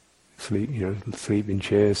 Sleep, you know, sleep in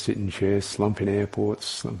chairs, sit in chairs, slump in airports,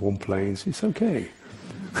 slump on planes. It's okay.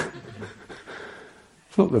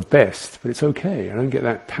 It's not the best, but it's okay. I don't get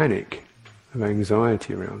that panic of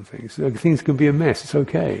anxiety around things. Things can be a mess. It's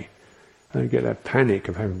okay. I don't get that panic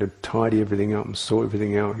of having to tidy everything up and sort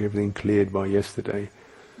everything out, get everything cleared by yesterday.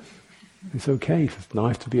 It's okay for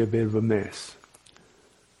life to be a bit of a mess.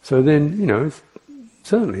 So then, you know,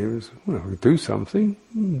 certainly it was, well, I do something,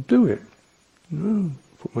 do it. You know,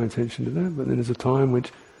 put my attention to that. But then there's a time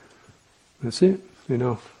which, that's it,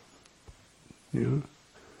 enough. You know,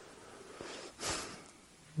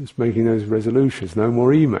 just making those resolutions. No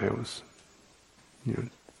more emails. You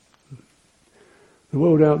know, the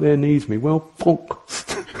world out there needs me. Well, bonk.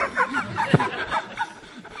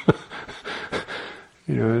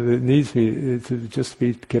 You know, it needs me to just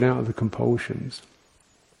get out of the compulsions.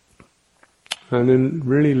 And then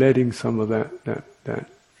really letting some of that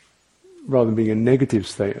rather than being a negative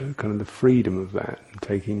state, kind of the freedom of that and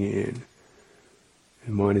taking it in.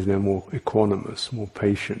 The mind is now more equanimous, more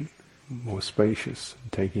patient, more spacious,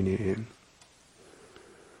 and taking it in.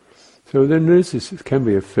 So then it can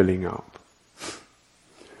be a filling up.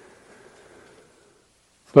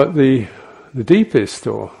 But the deepest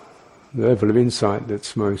or the level of insight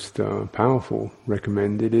that's most powerful,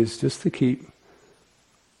 recommended, is just to keep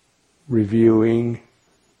reviewing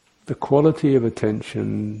the quality of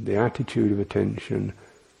attention, the attitude of attention,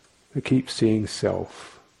 to keep seeing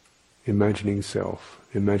self, imagining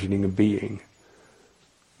a being.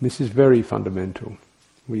 This is very fundamental.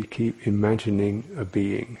 We keep imagining a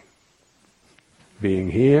being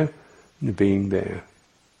here and a being there,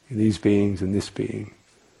 these beings and this being.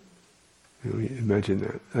 You know, we imagine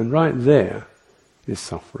that. And right there is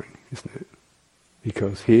suffering, isn't it?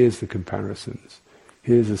 Because here's the comparisons,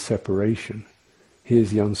 here's the separation, here's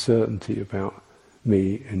the uncertainty about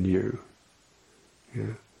me and you.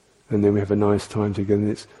 Yeah? And then we have a nice time together and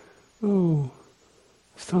it's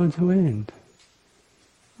time to end.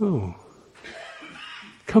 Oh,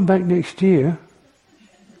 come back next year.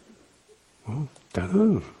 Well, don't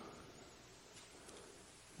know.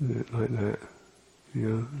 Isn't it like that? You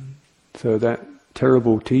know? So that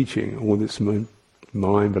terrible teaching, all that's mine,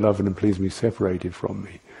 beloved, and please be separated from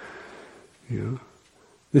me. You know,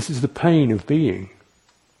 this is the pain of being.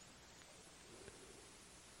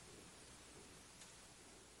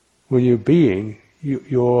 When you're being,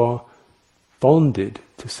 you're bonded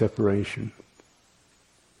to separation.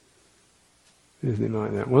 Isn't it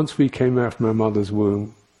like that? Once we came out from our mother's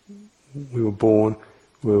womb, we were born,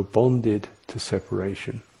 we were bonded to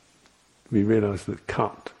separation. We realised that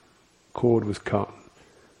cord was cut.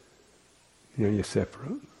 You know, you're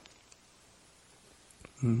separate.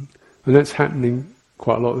 And that's happening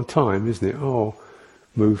quite a lot of the time, isn't it? Oh,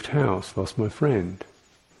 moved house, lost my friend.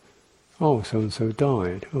 Oh, so-and-so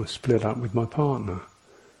died. Oh, split up with my partner.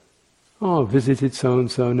 Oh, visited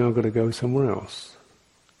so-and-so, now I've got to go somewhere else.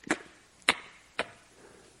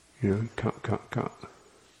 You know, cut.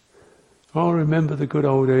 Oh, remember the good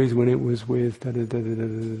old days when it was with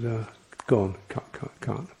da-da-da-da-da-da-da. Gone,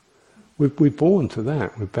 cut. We're born to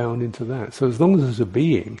that, we're bound into that. So as long as there's a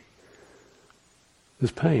being,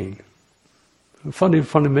 there's pain.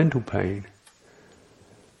 Fundamental pain.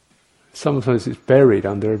 Sometimes it's buried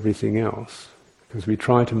under everything else, because we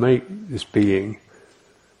try to make this being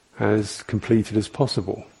as completed as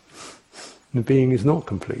possible. The being is not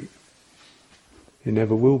complete. It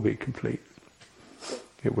never will be complete.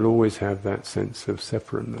 It will always have that sense of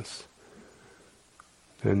separateness.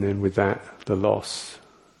 And then with that, the loss,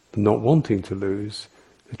 the not wanting to lose,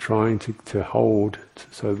 the trying to hold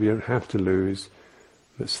so we don't have to lose,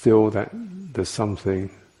 but still that there's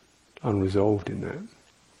something unresolved in that.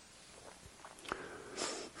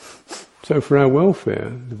 So for our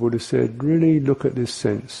welfare, the Buddha said, really look at this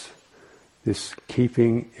sense, this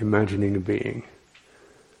imagining a being.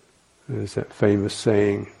 There's that famous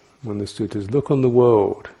saying, one of the suttas, look on the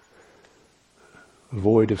world,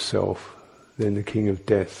 void of self, then the king of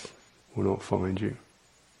death will not find you.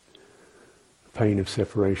 The pain of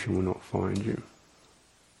separation will not find you.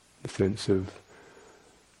 The sense of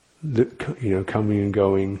coming and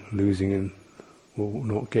going, losing and will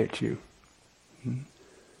not get you.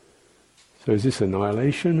 So is this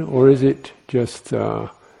annihilation, or is it just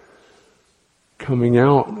coming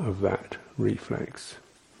out of that reflex,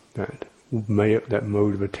 that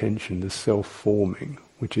mode of attention, the self-forming,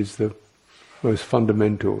 which is the most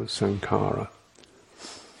fundamental sankhara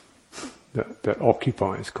that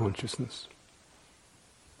occupies consciousness?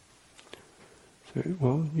 So,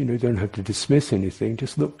 well, you don't have to dismiss anything,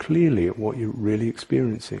 just look clearly at what you're really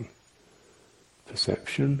experiencing.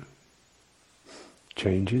 Perception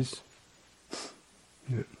changes,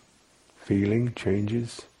 feeling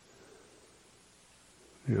changes.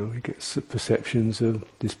 We get perceptions of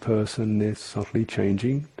this person, they're subtly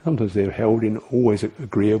changing. Sometimes they're held in always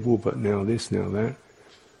agreeable, but now this, now that.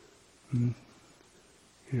 And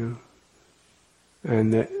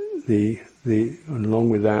that along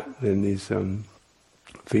with that, then there's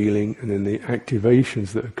feeling, and then the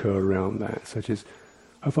activations that occur around that, such as,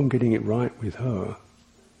 oh, if I'm getting it right with her,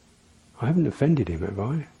 I haven't offended him, have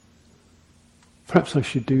I? Perhaps I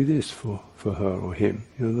should do this for her or him.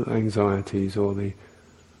 The anxieties, or the,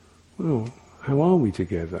 well, how are we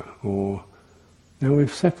together? Or now we're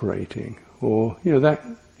separating, or that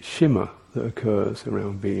shimmer that occurs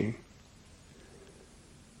around being.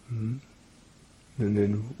 And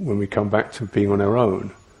then when we come back to being on our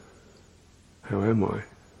own, how am I?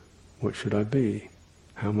 What should I be?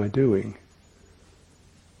 How am I doing?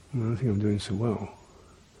 Well, I don't think I'm doing so well.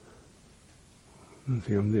 I don't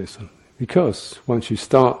think I'm this. Because once you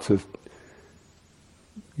start to,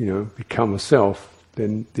 become a self,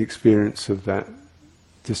 then the experience of that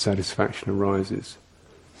dissatisfaction arises.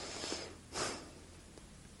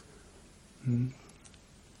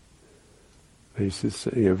 It's just,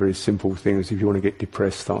 very simple things. If you want to get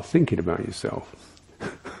depressed, start thinking about yourself.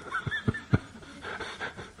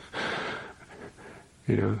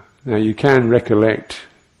 Now you can recollect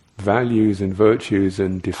values and virtues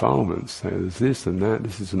and defilements. So there's this and that.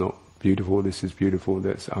 This is not beautiful. This is beautiful.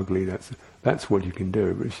 That's ugly. That's what you can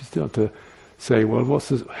do. But you still have to say, well,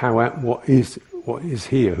 what is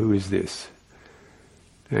here? Who is this?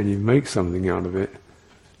 And you make something out of it.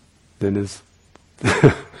 Then there's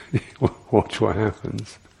watch what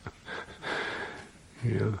happens.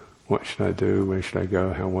 What should I do? Where should I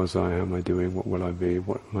go? How was I? How am I doing? What will I be?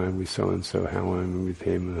 What am I with so and so? How am I with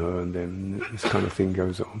him and her? And then this kind of thing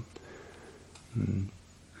goes on.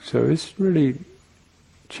 So it's really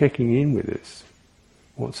checking in with this.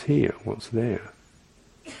 What's here? What's there?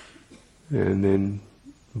 And then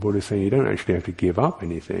the Buddha's saying you don't actually have to give up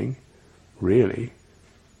anything, really.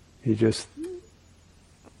 You just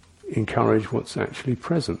encourage what's actually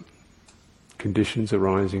present. Conditions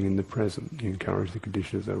arising in the present. You encourage the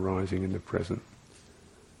conditions arising in the present.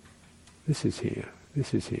 This is here.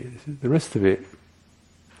 This is here. The rest of it,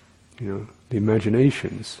 the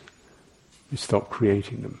imaginations, you stop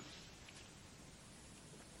creating them.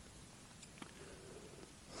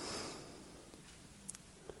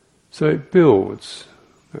 So it builds.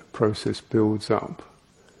 That process builds up.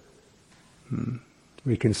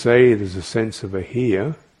 We can say there's a sense of a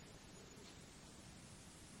here,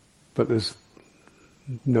 but there's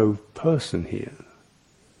no person here.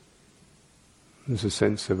 There's a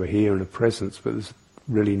sense of a here and a presence, but there's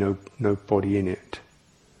really no body in it.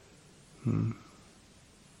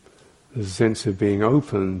 There's a sense of being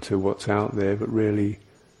open to what's out there, but really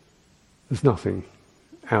there's nothing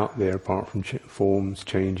out there apart from forms,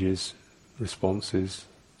 changes, responses.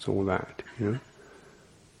 It's all that,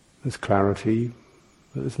 There's clarity,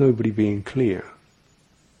 but there's nobody being clear.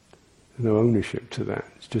 There's no ownership to that.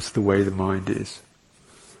 It's just the way the mind is.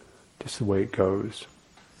 Just the way it goes.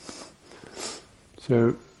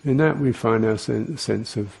 So in that we find our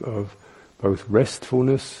sense of both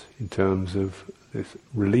restfulness in terms of this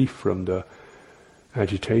relief from the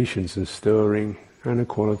agitations and stirring, and a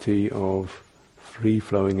quality of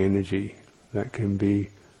free-flowing energy that can be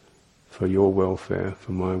for your welfare,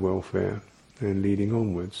 for my welfare, and leading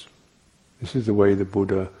onwards. This is the way the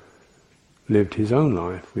Buddha lived his own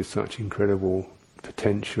life, with such incredible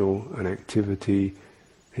potential and activity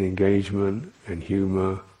and engagement and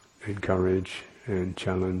humour and courage and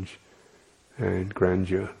challenge and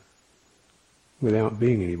grandeur, without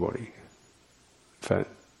being anybody. In fact,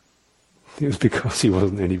 it was because he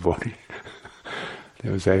wasn't anybody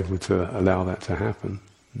that was able to allow that to happen.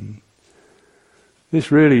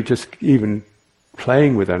 This really just even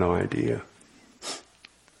playing with an idea,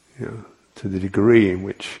 to the degree in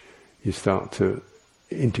which you start to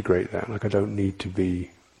integrate that, like I don't need to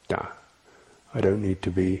be da, I don't need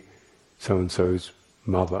to be so and so's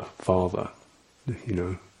mother, father,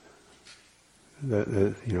 I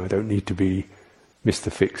don't need to be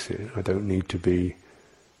Mr. Fix-It, I don't need to be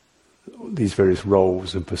these various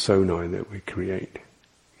roles and personae that we create.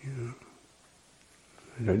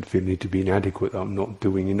 I don't feel need to be inadequate, I'm not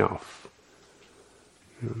doing enough.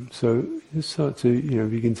 So you start to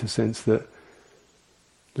begin to sense that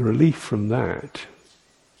the relief from that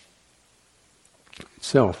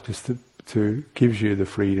itself just to gives you the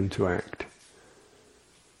freedom to act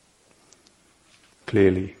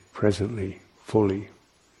clearly, presently, fully,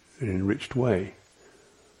 in an enriched way.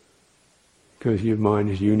 Because your mind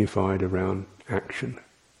is unified around action,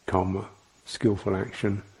 Kamma, skillful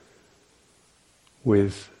action,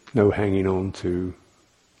 with no hanging on to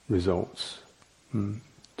results,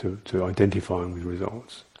 to identifying with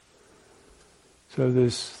results. So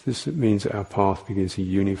this means that our path begins to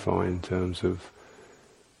unify in terms of,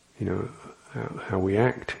 how we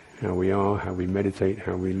act, how we are, how we meditate,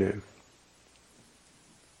 how we live.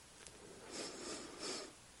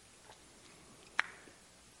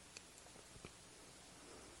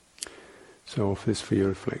 So offer this for your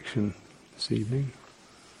reflection this evening.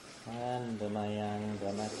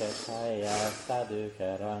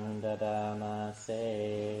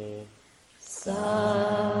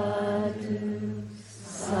 Sadhu.